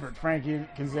featuring Devitt, Frankie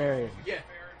Kazarian. yeah.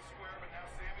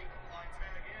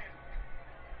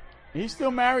 He's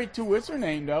still married to, what's her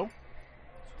name, though?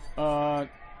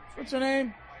 What's her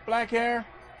name? Black hair,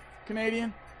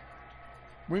 Canadian.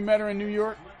 We met her in New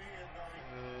York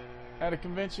at a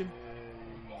convention.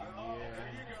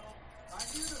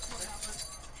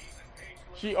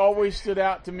 She always stood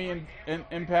out to me in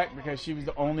Impact because she was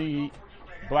the only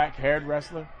black-haired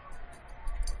wrestler.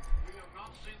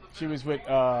 She was with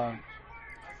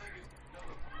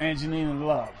Angelina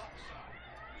Love.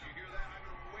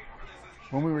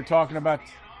 When we were talking about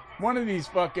one of these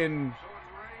fucking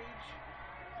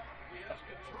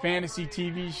fantasy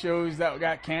TV shows that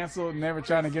got canceled and they were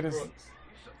trying to get us.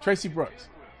 Tracy Brooks.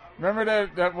 Remember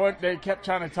that one they kept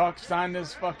trying to sign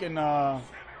this fucking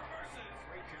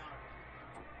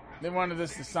they wanted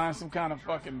us to sign some kind of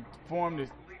fucking form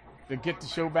to get the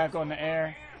show back on the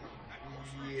air.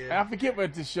 Yeah. I forget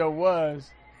what the show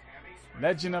was.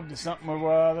 Legend of the something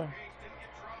or other.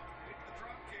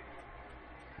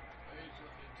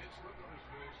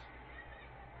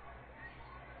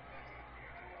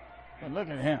 But look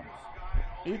at him.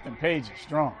 Ethan Page is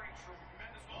strong.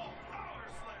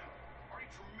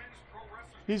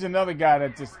 He's another guy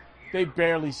that they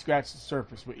barely scratched the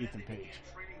surface with Ethan Page.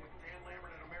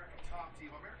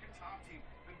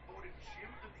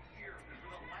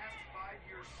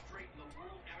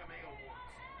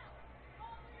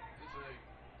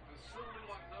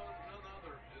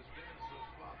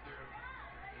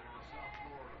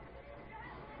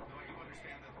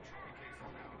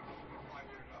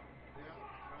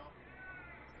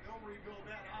 Rebuild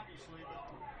that, obviously, but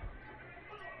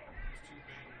these two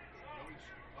men know each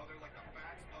other like the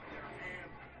backs of their hand.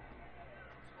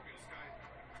 Scorpio Sky,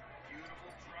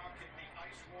 beautiful drop kick, the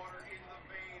ice water in the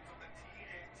veins of the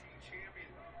TNT champion.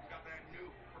 He's got that new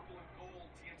purple and gold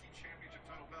TNT championship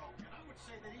title belt. And I would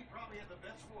say that he probably had the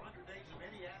best 400 days of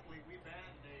any athlete we've had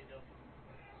in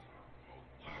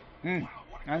AEW.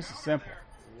 Nice and simple.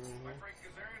 By Frank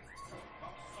Kazarian,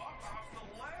 soft off the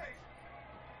leg.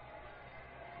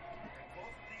 Both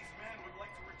of these men would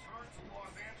like to return to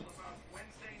Los Angeles on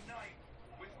Wednesday night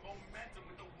with momentum,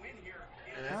 with the win here.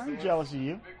 I'm jealous of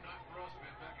you.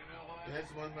 And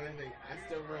that's one funny thing. I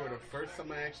still remember the first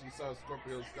time I actually saw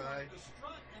Scorpio Sky.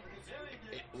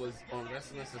 It was on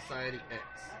Wrestling Society X.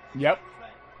 Yep.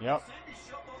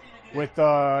 With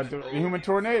the Human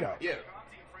Tornado. Yeah.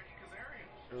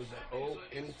 It was an old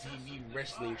MTV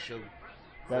wrestling show.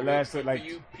 That lasted for like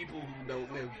you people who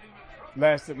don't live.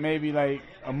 lasted maybe like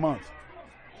a month.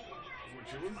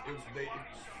 Which it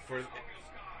was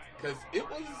because it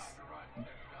was.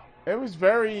 It was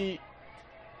very.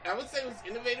 I would say it was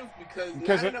innovative because now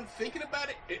Because that I'm thinking about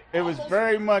it, It was almost-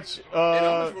 very much It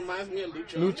almost reminds me of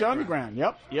Lucha Underground.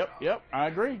 Yep. I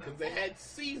agree. Because they had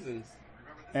seasons.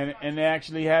 And they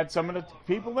actually had some of the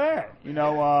people there. You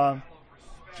know,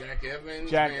 Jack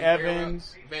Evans. Jack Vampiro,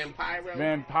 Evans, Vampiro.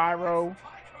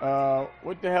 Vampiro.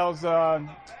 What the hell's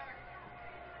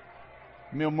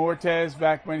Mil Mortez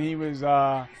back when he was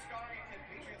I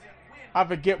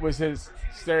forget was his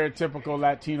stereotypical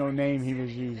Latino name he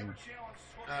was using.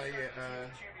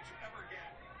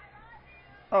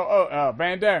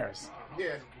 Banderas.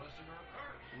 Yeah.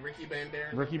 Ricky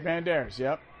Banderas. Ricky Banderas,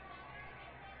 yep.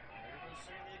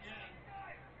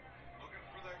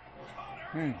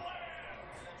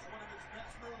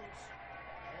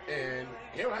 And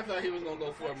here I thought he was gonna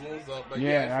go for a moonsault, but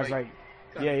Yeah, I was like,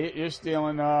 yeah, you're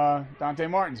stealing Dante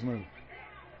Martin's move.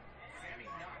 Sammy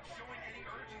not showing any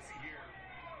urgency here.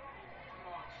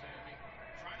 Come on, Sammy.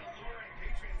 Trying to lure in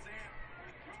Paige Van Zandt.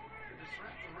 You're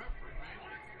distracting the referee, man.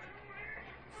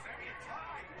 Sammy a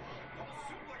tie. Double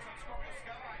suplex on Scorpio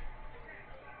Sky.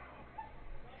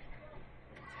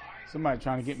 Somebody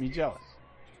trying to get me jealous.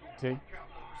 See?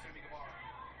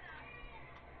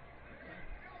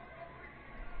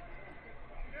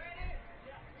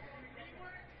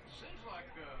 Seems like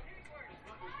it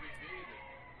must be me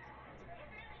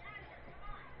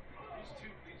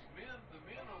that these men, the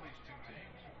men on these two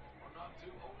teams, are not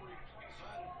too overly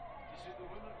excited to see the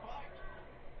women fight.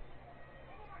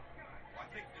 I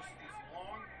think just as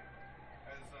long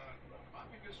as Might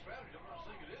be a good strategy. I'm not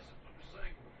saying it isn't. I'm just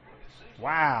saying it seems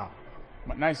Wow.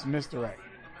 Nice misdirect. I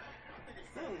think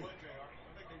it's fair play, JR. I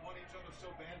think they want each other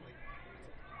so badly.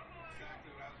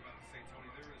 Exactly what I was about to say, Tony.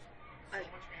 There is so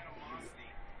much animosity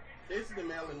This is the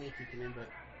male in me kicking in, but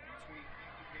between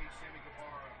Paige, Sammy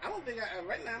Guevara. I don't think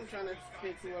right now I'm trying to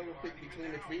pick who I would pick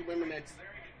between the three women that's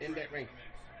in that ring.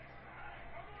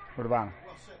 What about him?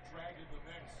 Well said, dragging the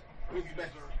mix. Who's the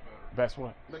best Best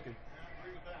what? looking? I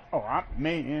agree with that. Oh, I'm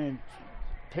me and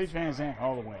Paige Van Zandt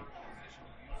all the way. Using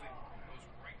those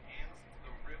right hands to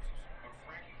the ribs of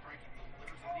Frankie. Frankie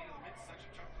delivers a knee to the mid section,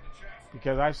 chop to the chest.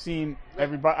 Because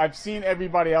I've seen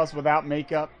everybody else without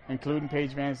makeup, including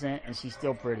Paige Van Zandt, and she's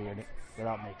still pretty in it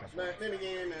without makeup. But then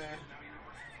again,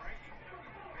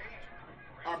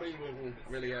 Aubrey wasn't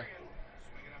really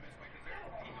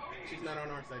she's not on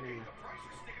our side anymore.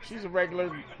 She's a regular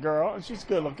girl, and she's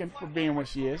good looking for being what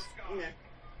she is. Yeah.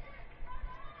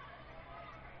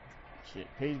 Shit,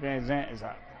 Paige Van Zandt is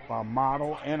a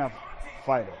model and a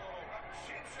fighter.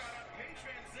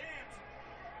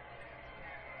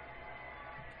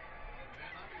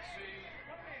 Man, I can see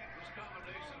this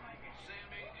combination of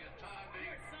Sammy and Ty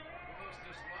being the most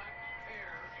disliked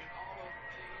pair in all of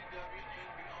AEW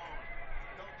and beyond.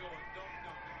 Don't do it. Don't.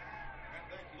 And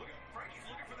thank you. Look, Frankie's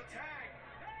looking for the tag.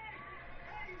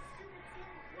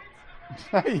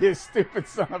 You stupid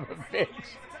son of a bitch.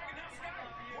 He's attacking now. Sky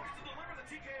wants to deliver the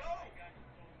TKO.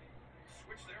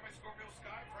 Switch there by Scorpio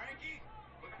Sky. Frankie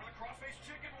looking for the crossface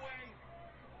chicken wing.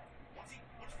 Once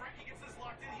Frankie gets this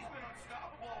locked in, he's been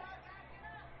unstoppable.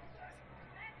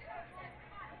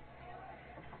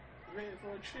 Ready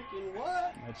for a chicken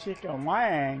what? A chicken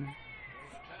wang.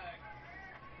 Tag.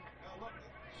 Now look,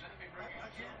 Sammy bringing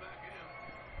himself back in.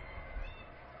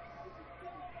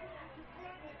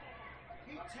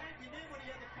 he tagged him in when he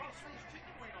had the crossface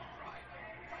chicken wing on. Right.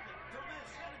 What the dumbass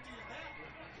strategy is that?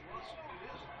 It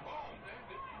is. Oh,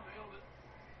 nailed it. You nailed it.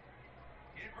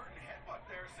 Inadvertent headbutt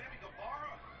there. Sammy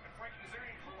Guevara and Frankie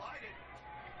Kazarian collided.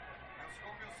 Now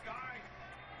Scorpio Sky.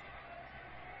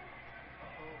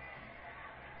 Uh-oh.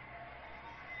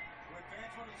 Would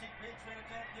fans want to see Paige Van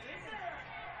Zandt get in there?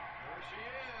 There she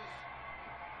is.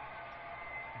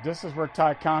 This is where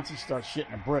Ty Conti starts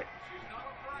shitting a brick. She's not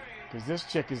afraid. Because this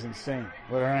chick is insane.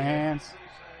 With her hands. They say.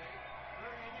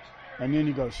 Very inexperienced. And then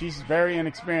you go, she's very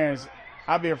inexperienced.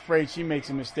 I'll be afraid she makes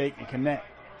a mistake and connect.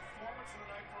 Performance of the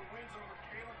night for wins over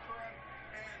Kayla Curran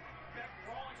and Beth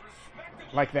Rollins,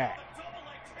 respectively. Like that. A double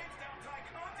leg takes down Ty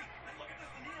Conti. And look at this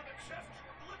knee on the chest,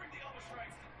 delivering the elbow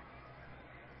strikes.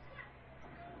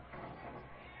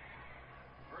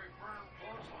 Very firm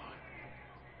clothesline.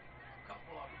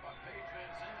 Couple of them by Paige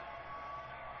Van Zandt.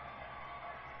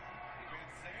 Van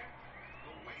Zandt,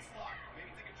 the waist lock.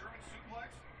 Maybe take a German suplex.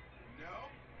 No.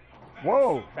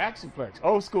 Whoa, back suplex.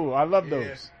 Old school. I love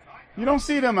those. You don't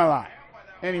see them a lot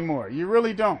anymore. You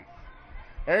really don't.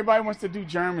 Everybody wants to do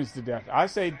Germans to death. I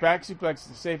say back suplex is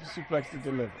the safest suplex to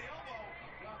deliver.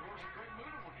 God, where's a great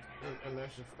move when you need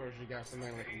Unless, of course, you got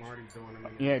somebody like Marty doing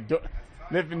them. Yeah,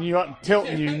 lifting you up and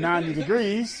tilting you 90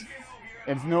 degrees.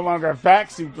 It's no longer a back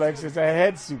suplex, it's a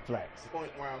head suplex.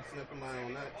 Point where I'm snipping my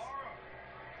own nuts.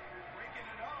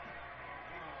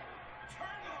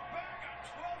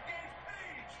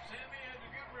 Sammy had to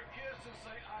give her a kiss and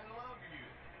say, I love you.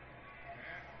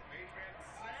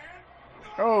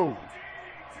 Oh.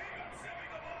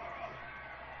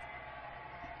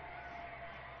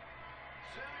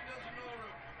 Sammy doesn't know to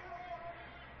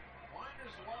wind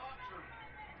his locks or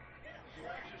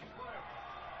stretch his foot.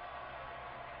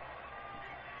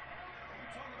 We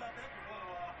talk about that for a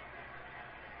while.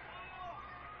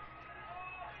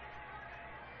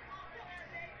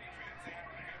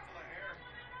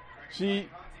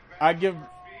 I give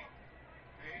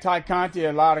Ty Conti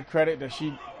a lot of credit that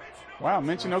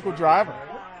Michinoku Driver.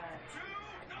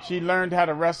 She learned how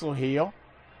to wrestle heel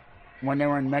when they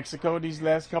were in Mexico these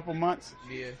last couple months.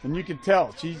 Yeah. And you can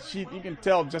tell. You can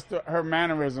tell just her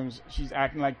mannerisms. She's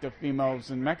acting like the females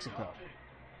in Mexico.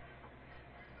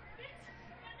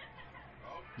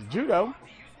 Judo.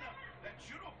 That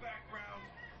judo background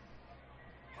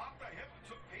popped the hip and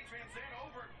took Paige Van Zandt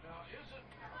over. Now, is it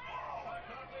Ty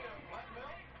Conti a black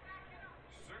belt?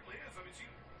 She certainly is. I mean, she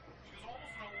was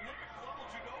almost an Olympic level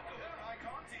judoka. Yeah, Ty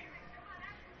Conti.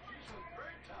 She's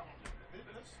very talented.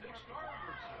 It's started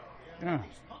herself. Yeah.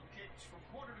 These pump kicks from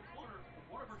quarter to quarter.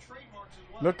 One of her trademarks as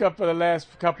well. Look up for the last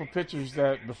couple pictures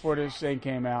that before this thing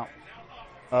came out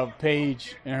of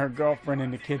Paige and her girlfriend in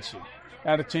the kitchen.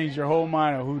 That'll change your whole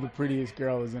mind of who the prettiest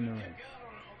girl is in the ring.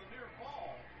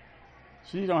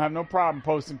 She don't have no problem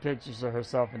posting pictures of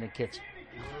herself in the kitchen.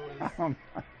 Where was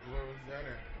that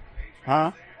at?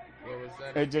 Huh? Where was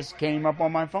that It just came up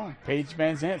on my phone. Paige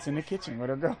Van Zant's in the kitchen with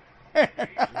her girl.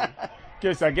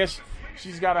 I guess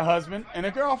she's got a husband and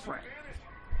a girlfriend.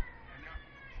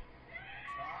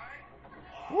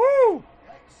 Woo!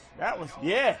 That was,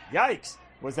 yikes.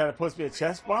 Was that supposed to be a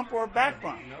chest bump or a back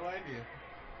bump? No idea.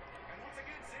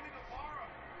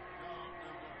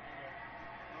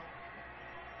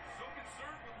 So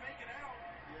concerned with making out.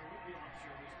 Yeah, we'll be on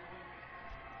service.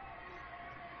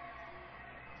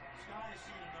 Sky has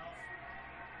seen enough.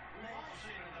 Paul's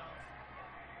seen enough.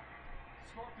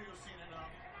 Scorpio's seen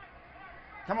enough.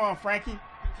 Come on, Frankie.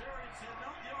 Kazarian said, no,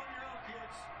 get on your own,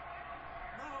 kids.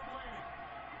 No, don't blame him.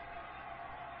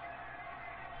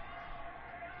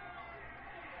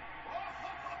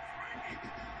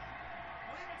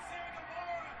 Leaving Sammy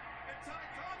Guevara and Ty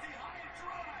Conti high and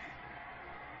dry.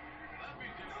 Let me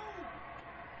do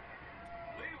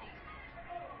it. Leave him.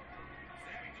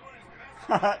 Sammy doing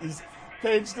his best.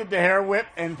 Paige did the hair whip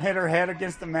and hit her head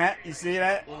against the mat. You see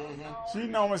that?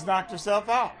 She almost knocked herself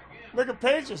out. Look at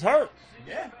Paige is hurt.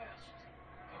 Yeah.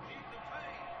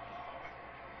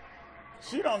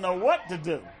 She don't know what to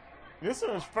do. This is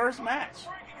her first match.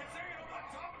 Frankie Kazarian over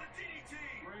the top of the DDT.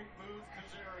 Great move,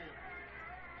 Kazarian.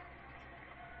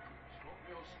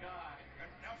 Scorpio Sky.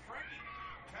 Now Frankie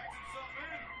tags himself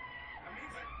in. That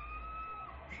means that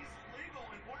he's legal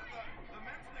and one of the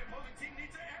men from the opposing team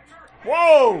needs to enter.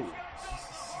 Whoa!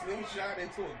 Slingshot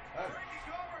into a cutter. Frankie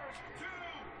covers. 2.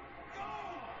 Go.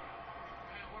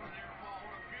 Man, what an air ball.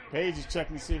 What a beautiful Paige is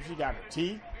checking to see if she got her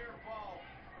teeth. air ball.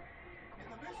 In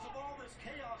the midst of all this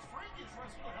chaos, Frankie's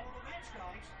wrestled a hell of a match,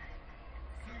 guys.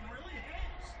 He really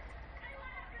has.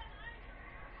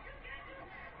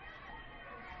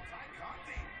 Ty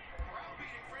Conti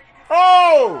browbeating Frankie Kazarian.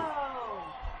 Oh!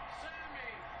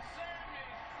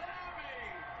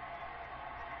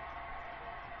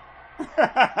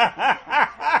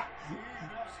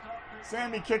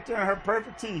 Sammy kicked her in her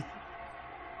perfect teeth. You'll be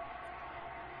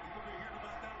hearing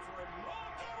about that for a long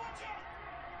time. Watch out.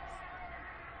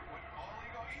 With all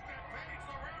ego, Ethan Page,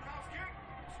 the roundhouse kick.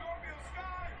 Scorpio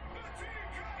Sky, the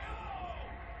TKO.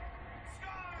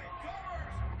 Sky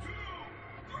covers. 2,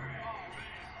 3. Oh,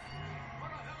 man.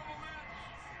 What a hell of a match.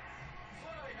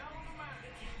 What a hell of a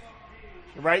match.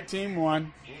 The right team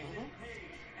won.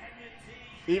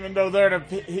 Even though they're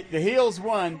the heels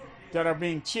won that are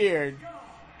being cheered,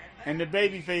 and the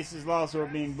baby faces lost who are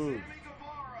being booed.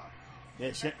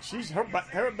 Yeah, she's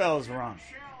her bell's rung.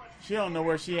 She don't know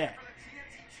where she at.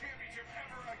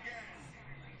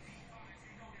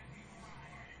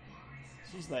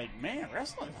 She's like, man,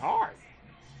 wrestling's hard.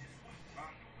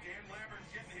 Dan Lambert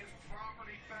getting his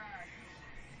property back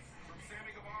from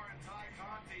Sammy Guevara and Ty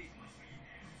Conti.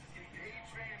 Paige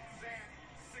Van Zandt,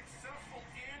 successful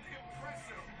and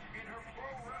impressive in her pro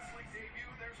wrestling debut.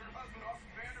 There's her husband, Austin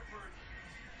Vanderford.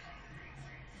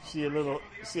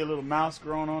 See a little mouse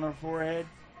growing on her forehead.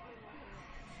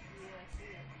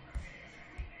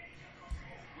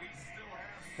 We still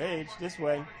have Paige, this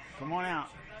way. Come on out.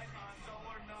 tonight on Double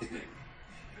or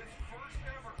This first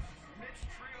ever mixed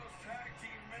trios tag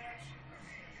team match,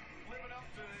 living up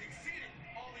to exceeding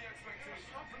all the expectations.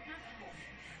 Unpredictable.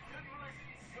 Didn't really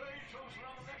say chose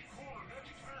around the next corner,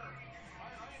 next turn.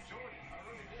 I enjoyed it. I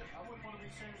really did. I wouldn't want to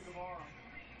be Sammy Guevara.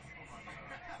 Oh my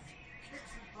God.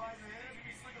 Kicks his right in the head.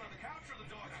 He's sleeping on the couch or the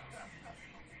dog house.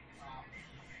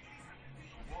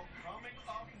 Well, coming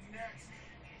up next,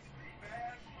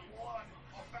 Bad Blood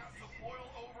about to boil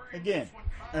over. Again,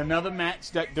 another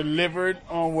match that delivered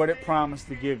on what it promised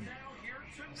to give you.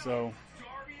 So,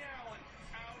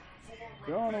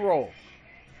 they're on a roll.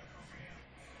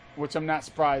 Which I'm not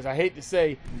surprised. I hate to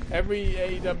say, every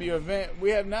AEW event, we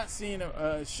have not seen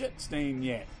a shit stain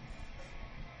yet.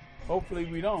 Hopefully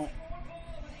we don't.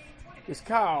 Because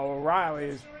Kyle O'Reilly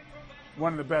is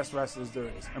one of the best wrestlers there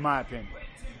is, in my opinion.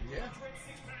 Yeah.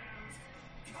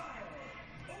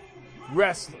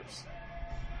 Wrestlers.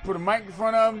 Put a mic in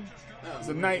front of him, it's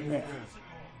a nightmare.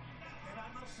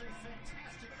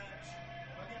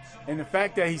 And the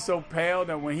fact that he's so pale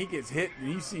that when he gets hit,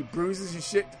 and you see bruises and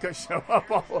shit could show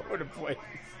up all over the place.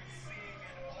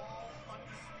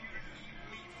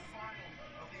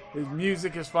 His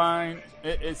music is fine.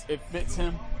 It fits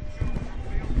him. One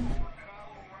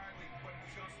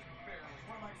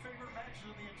of my favorite matches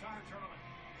of the entire tournament.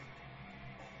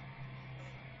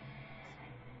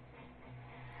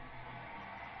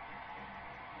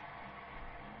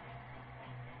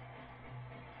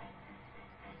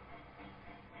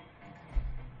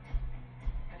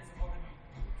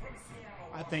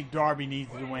 I think Darby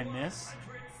needs to win this.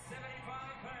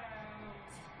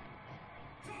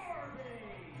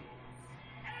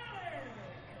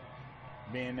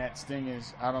 Being that Sting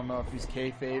is, I don't know if he's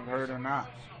kayfabe hurt or not.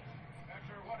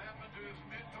 After what happened to his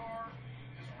mentor,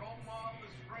 his role model,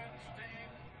 his friend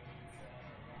Sting.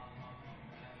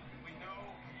 We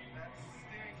know that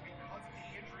Sting, because of the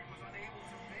injury, was unable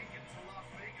to make it to Las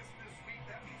Vegas this week.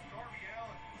 That means Darby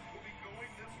Allin will be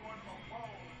going this one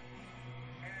alone.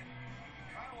 And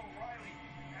Kyle O'Reilly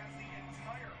has the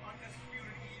entire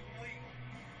Undisputed Elite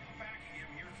backing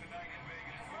him here tonight in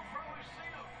Vegas. We'll probably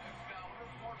see him Excalibur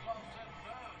before it's all said and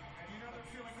done. And you know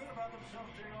they're feeling good about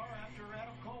themselves, JR, after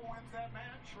Adam Cole wins that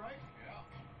match, right? Yeah.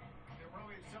 They're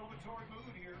probably in celebratory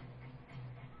mood here.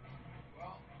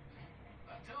 Well,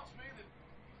 that tells me that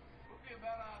it would be a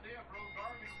bad idea for old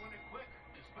Darby to win it quick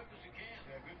as he can.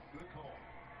 Yeah, good call.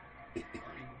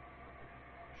 Darby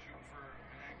shooting for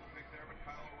an angle pick there, but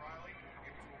Kyle O'Reilly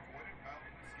able to avoid it. Kyle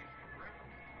escapes the grip.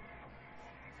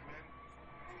 These men.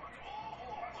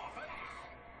 Oh, face!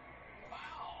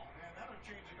 Wow! Man, that would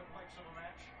change the complexion of a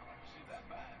match. I'd like to see that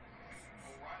back.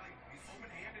 O'Reilly, he's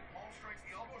open-handed. Palm strikes,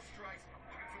 the elbow strikes.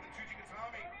 Looking for the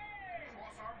Jujigatami.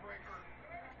 Cross arm breaker.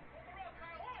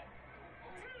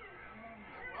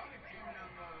 O'Reilly came in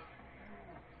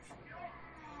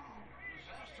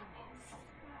disaster mode.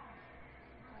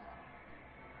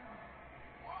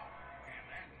 Wow. And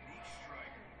that knee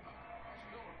strike. I'm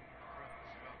still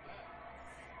breathless about that.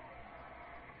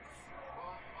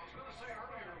 Well, I was going to say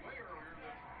way earlier,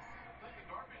 that the thing that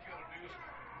Darby's got to do is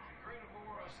create a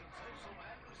more sensational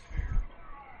atmosphere.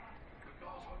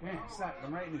 Because when Man, slapped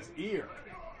him right in his ear.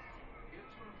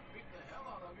 it's going to beat the hell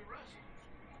out of you wrestling.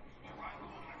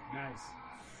 Nice.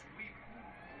 Sweep.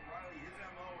 O'Reilly, his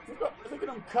MO is Look at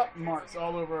them cut marks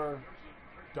all over.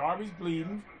 Darby's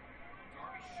bleeding.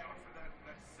 Darby shot for that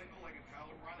single-legged Kyle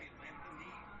O'Reilly. It landed the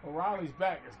knee. O'Reilly's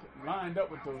back is lined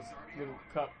up with those little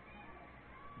cup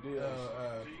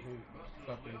deals.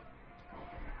 Fucking.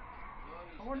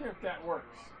 I wonder if that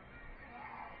works.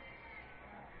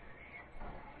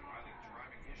 O'Reilly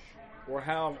driving his shoulder. Or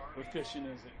how efficient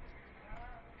is it?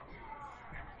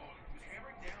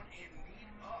 Hammering down and knee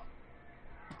up.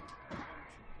 2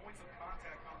 points of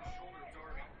contact on the shoulder of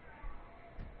Darby.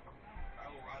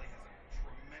 Kyle O'Reilly has a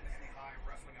tremendously high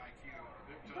wrestling IQ.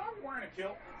 Is Darby wearing a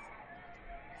kilt?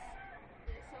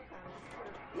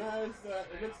 No,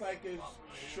 it looks like his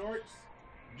shorts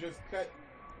just cut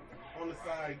on the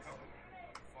sides.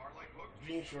 Far leg hook.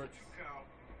 Jean shorts. 2 count.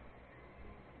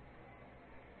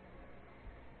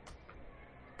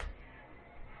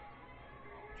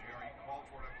 JR, you called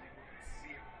for it. I believe we're going to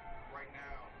see it right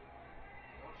now.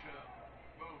 Watch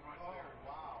boom right there.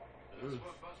 Wow. That's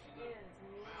what busted the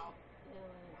mouth.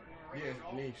 Yeah,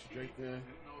 knee straight there.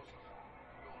 Who knows what's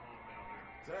going on down there?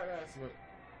 So that's what.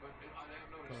 But I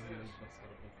didn't notice this.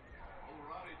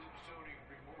 O'Reilly didn't show any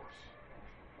remorse.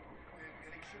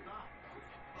 And he should not.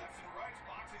 Lefts and rights,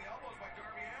 boxing elbows by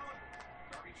Darby Allin.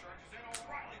 Darby charges in.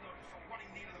 O'Reilly, though, just a running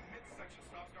knee to the midsection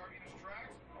stops Darby in his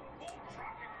tracks. Oh,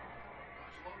 drop kick.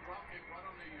 Nice low drop kick right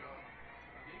on the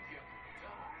kneecap.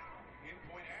 Tell him.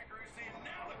 In-point accuracy, and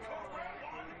now the Cobra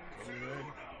 1, 2,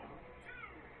 no.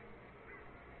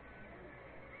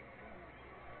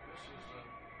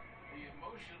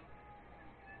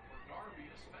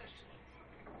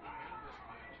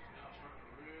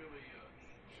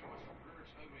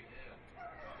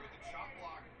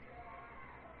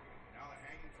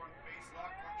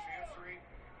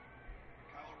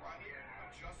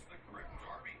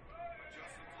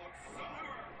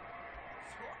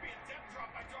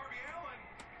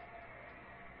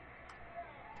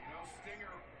 Stinger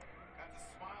had to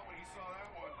smile when he saw that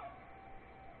one.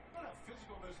 What how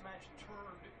physical this match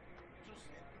turned.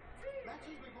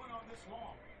 Matches been going on this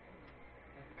long.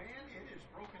 And man, it is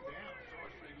broken down. So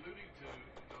I was alluding to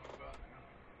talk about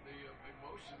the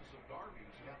emotions of Darby.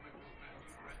 So that maybe those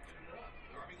matches rented it up.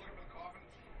 Darby looking for the coffin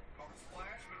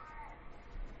splash, but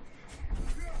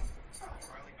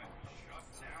O'Reilly got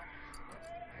just now.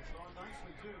 It's going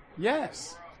nicely too.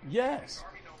 Yes. Yes.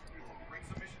 Darby no great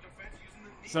submission defense using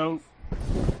the knee. So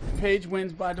Paige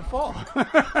wins by default. Darby up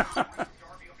between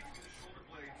the shoulder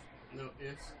blades. No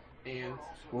ifs, ands,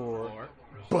 Or or.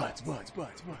 butts. Oh, Kyle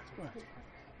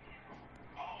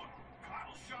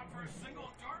shot for a single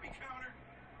Darby counter.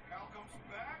 Kyle comes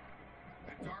back,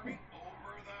 and Darby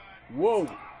over the Whoa.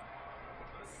 top. The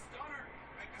stunner,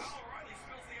 and Kyle O'Reilly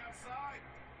spills the outside.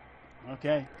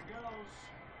 Okay. Here goes.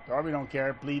 Darby don't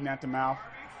care. Bleeding at the mouth.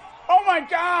 Oh my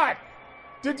God!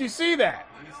 Did you see that?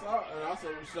 You saw, and also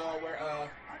we saw where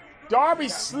Darby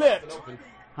got slipped. busted open.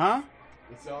 Huh?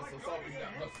 We also saw he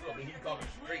got busted open. He caught a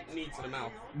straight knee to the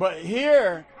mouth. But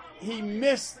here, he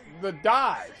missed the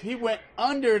dive. He went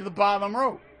under the bottom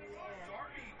rope.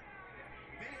 Darby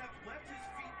may have left his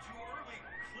feet too early,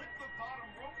 clipped the bottom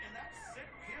rope, and that sent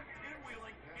him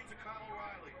pinwheeling into Kyle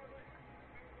O'Reilly.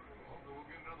 Hopefully we'll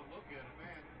get another look at it,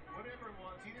 man. Whatever it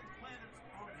was, he didn't plan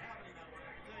on it happening that way.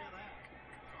 I can tell you that.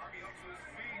 Darby up to his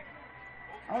feet.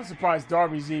 I'm surprised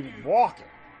Darby's even walking.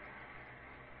 You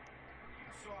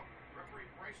saw referee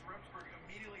Bryce Remsburg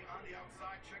immediately on the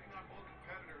outside, checking on both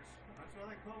competitors. That's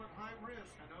why they call it high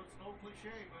risk. I know it's no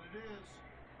cliche, but it is.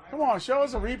 Come on, show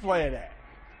us a replay of that.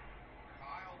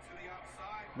 Kyle to the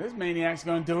outside. This maniac's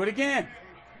gonna do it again.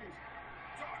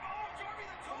 Darby the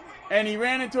toe wing. And he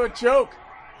ran into a choke.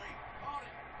 O'Reilly caught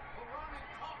it. O'Reilly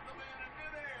caught the man in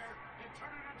midair and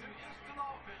turned it into instant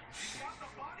offense. He got the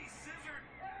body scissored,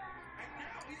 and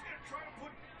now he's going to try to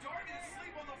put Darby to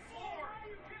sleep on the floor.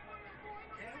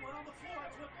 Yeah, it went on the floor.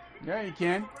 That's what. Yeah, he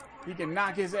can. He can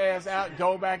knock his ass out,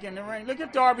 go back in the ring. Look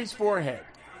at Darby's forehead.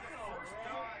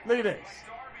 Look at this.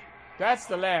 That's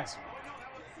the last one.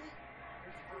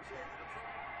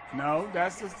 No,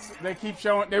 that's the, they keep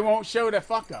showing. They won't show the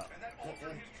fuck up. And that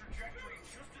altered his trajectory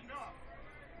just enough.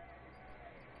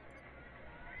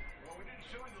 Well, we didn't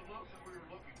show him the look that we were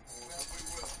looking for. We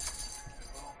will. If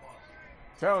at all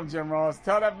possible. Tell him, Jim Ross.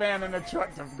 Tell that man in the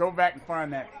truck to go back and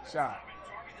find that shot.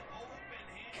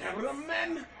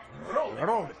 Cameraman, roll it.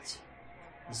 Roll it.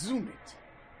 Zoom it.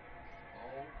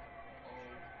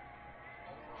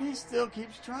 He still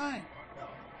keeps trying.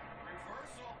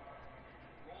 Reversal.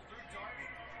 Roll through Darby.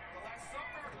 The last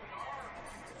supper.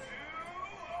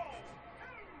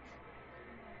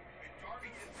 And Darby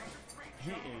did such a great He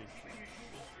job is. keeping his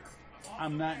shoulder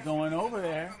I'm not going over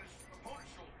there. on his opponent's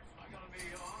shoulders. I gotta be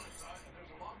honest. There's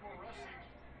a lot more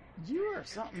wrestling You are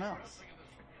something else. in this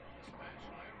match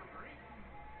than I ever dreamed.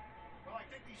 Well, I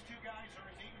think these two guys are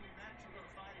as evenly matched as we're going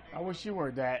to fight I today. wish you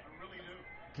were that I really do.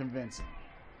 convincing.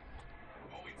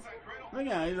 Oh, inside cradle. Look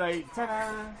at him. He's like,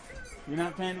 ta-da. You're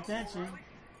not paying attention.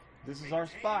 This is our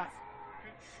spot.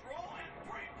 Control and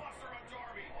brainbuster on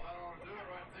Darby. Well, that ought to do it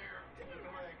right there. Look at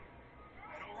leg.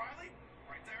 And O'Reilly,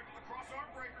 right there to the cross arm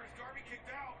breaker as Darby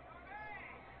kicked out.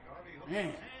 Darby hooked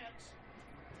Man. his hands.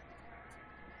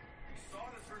 We saw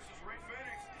this versus Ray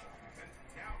Phoenix. And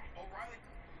now O'Reilly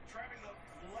trapping the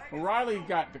leg. O'Reilly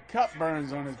got the cut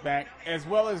burns on his back as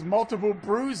well as multiple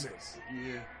bruises.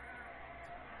 Yeah.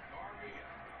 Darby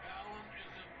Allin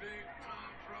is in big time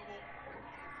trouble.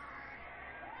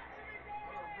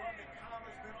 What a run that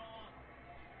Kama's been on.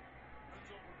 Runs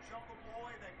over Jungle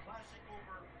Boy, that classic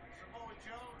over Samoa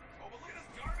Joe. Oh, but look at this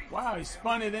Darby. Wow, he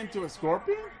spun it into a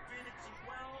scorpion? Phoenix as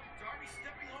well. Darby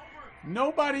stepping over.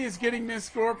 Nobody is getting this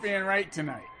scorpion right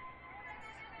tonight.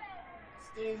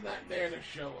 Sting's not there to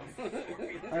show him.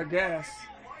 I guess.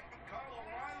 Like Kyle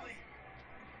O'Reilly.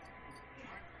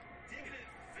 Digging his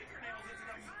fingernails into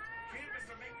that canvas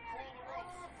to make him crawl the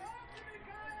ropes.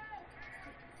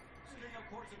 Sting, of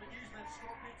course, have been using that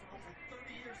scorpion for over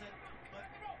 30 years, but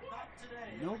not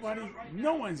today. Nobody, Right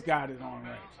no now. one's got it on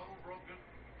right. Toe broken.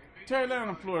 Terry, lay on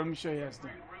the floor. Let me show you how it's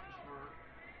done.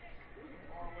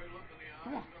 Faraway look in the eye.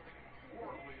 Come on. Nothing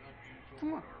horribly unusual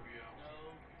Come on. for Darby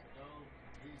Allin. No,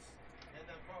 he's had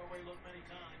that faraway look many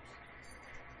times.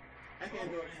 I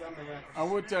can't do it because I'm the ref. I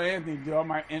would tell Anthony to do. I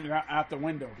might enter out the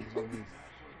window for some reason.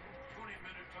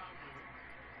 20-minute time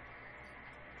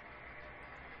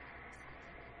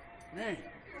limit. Man.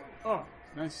 Oh,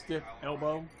 nice stiff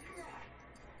elbow.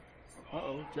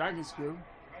 Uh-oh, dragon screw.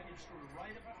 Dragon screw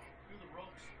right up through the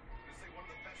ropes. This is one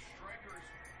of the best strikers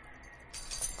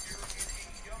here in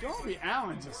AEW. Darby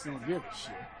Allin just don't give a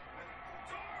shit.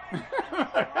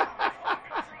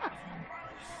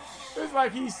 It's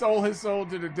like he sold his soul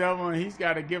to the devil, and he's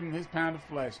got to give him his pound of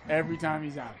flesh every time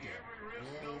he's out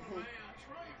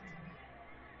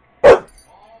there.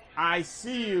 I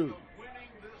see you.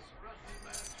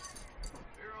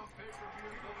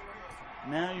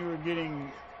 Now you were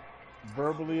getting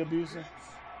verbally abusive?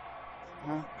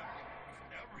 Huh?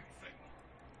 Everything.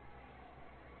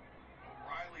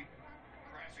 O'Reilly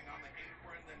crashing on the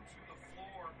apron, then to the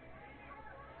floor.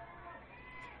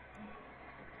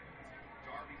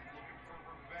 Darby looking for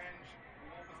revenge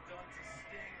for what was done to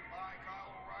Sting by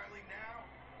Kyle O'Reilly now.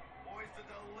 Poised to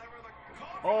deliver the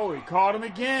cover. Oh, he caught him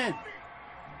again.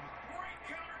 Great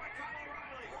counter by Kyle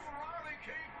O'Reilly. O'Reilly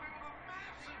came through with a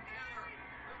massive counter.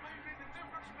 That may be the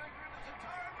difference maker in this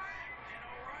entire match. And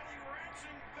O'Reilly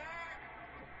wrenching back.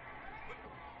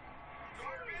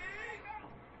 Darby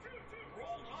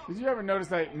rolled up. Did you ever notice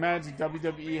that Magic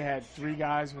WWE had 3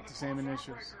 guys with the same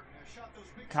initials?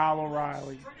 Kyle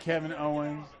O'Reilly, Kevin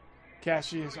Owens,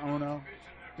 Cassius Ohno.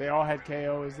 They all had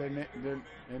KO as their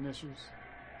initials.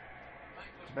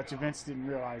 Bet you Vince didn't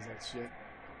realize that shit.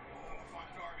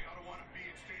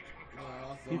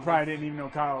 He probably didn't even know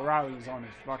Kyle O'Reilly was on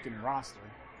his fucking roster.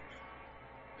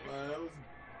 I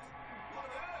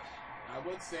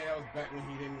would say that was back when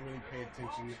he didn't really pay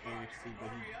attention to NXT, but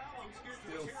he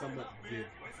still somewhat did.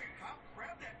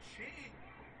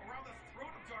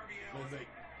 I was like,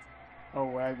 Oh,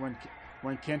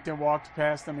 when Kenta walked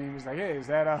past him, he was like, "Hey, is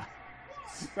that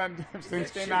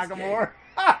Shinsuke Nakamura?"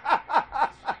 Double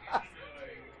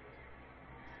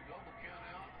count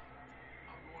out.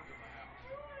 I'm going to the house.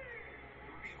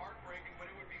 It would be heartbreaking, but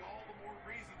it would be all the more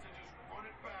reason to just run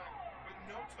it back with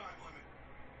no time limit.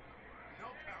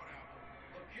 No count out.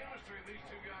 The chemistry of these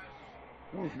two guys.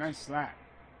 Ooh, nice slap.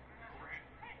 Look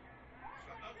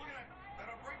at that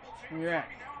unbreakable chain. Look at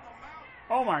that. Darby now in the mouth.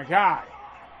 Oh my God!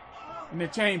 And the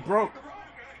chain broke.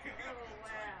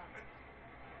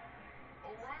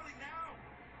 O'Reilly now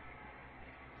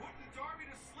putting Darby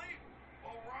to sleep.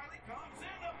 O'Reilly comes in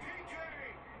the PK.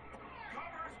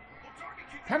 Covers. Will Darby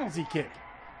kick Penalty kick.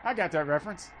 I got that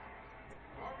reference.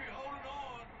 Darby holding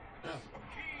on.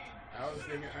 Keen. I was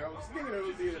thinking it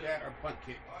was either that or punt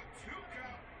kick. A 2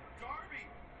 count. Darby.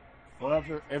 Well,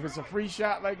 if it's a free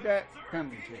shot like that,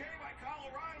 penalty PK kick. by Kyle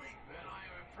O'Reilly. And I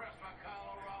am impressed by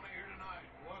Kyle O'Reilly here tonight.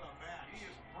 What a match. He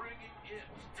is bringing it.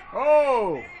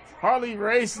 Oh, Harley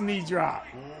Race knee drop.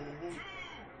 2,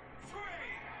 3.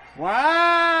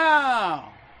 Wow.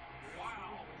 Wow.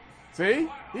 See,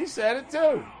 he said it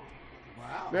too.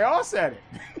 Wow. They all said it.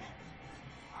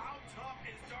 How tough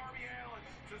is Darby Allin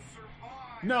to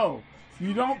survive? No,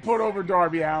 you don't put over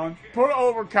Darby Allin. Put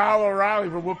over Kyle O'Reilly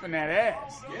for whooping that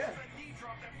ass. Yeah. The knee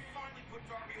drop that finally put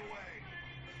Darby away.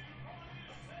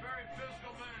 Very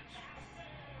physical match.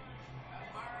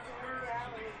 Admire the courage.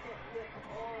 O'Reilly hit with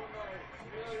all night.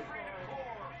 Really Esprit de hard.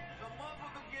 corps. The love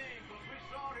of the game, as we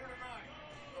saw it here tonight.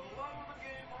 The love of the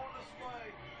game on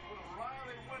display with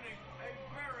Riley winning a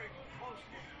very close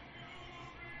one.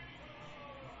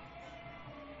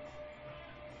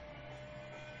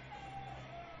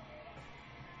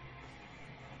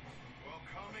 Well,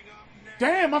 coming up next,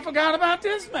 Damn, I forgot about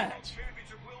this match.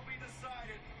 championship will be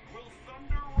decided. Will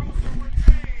Thunder Rosa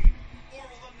retain, or will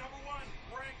the #1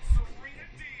 ranked Serena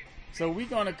Deeb? So we're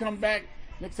gonna come back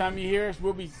next time you hear us.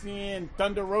 We'll be seeing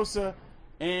Thunder Rosa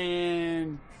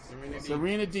and Serena Deeb.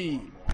 Serena Deeb.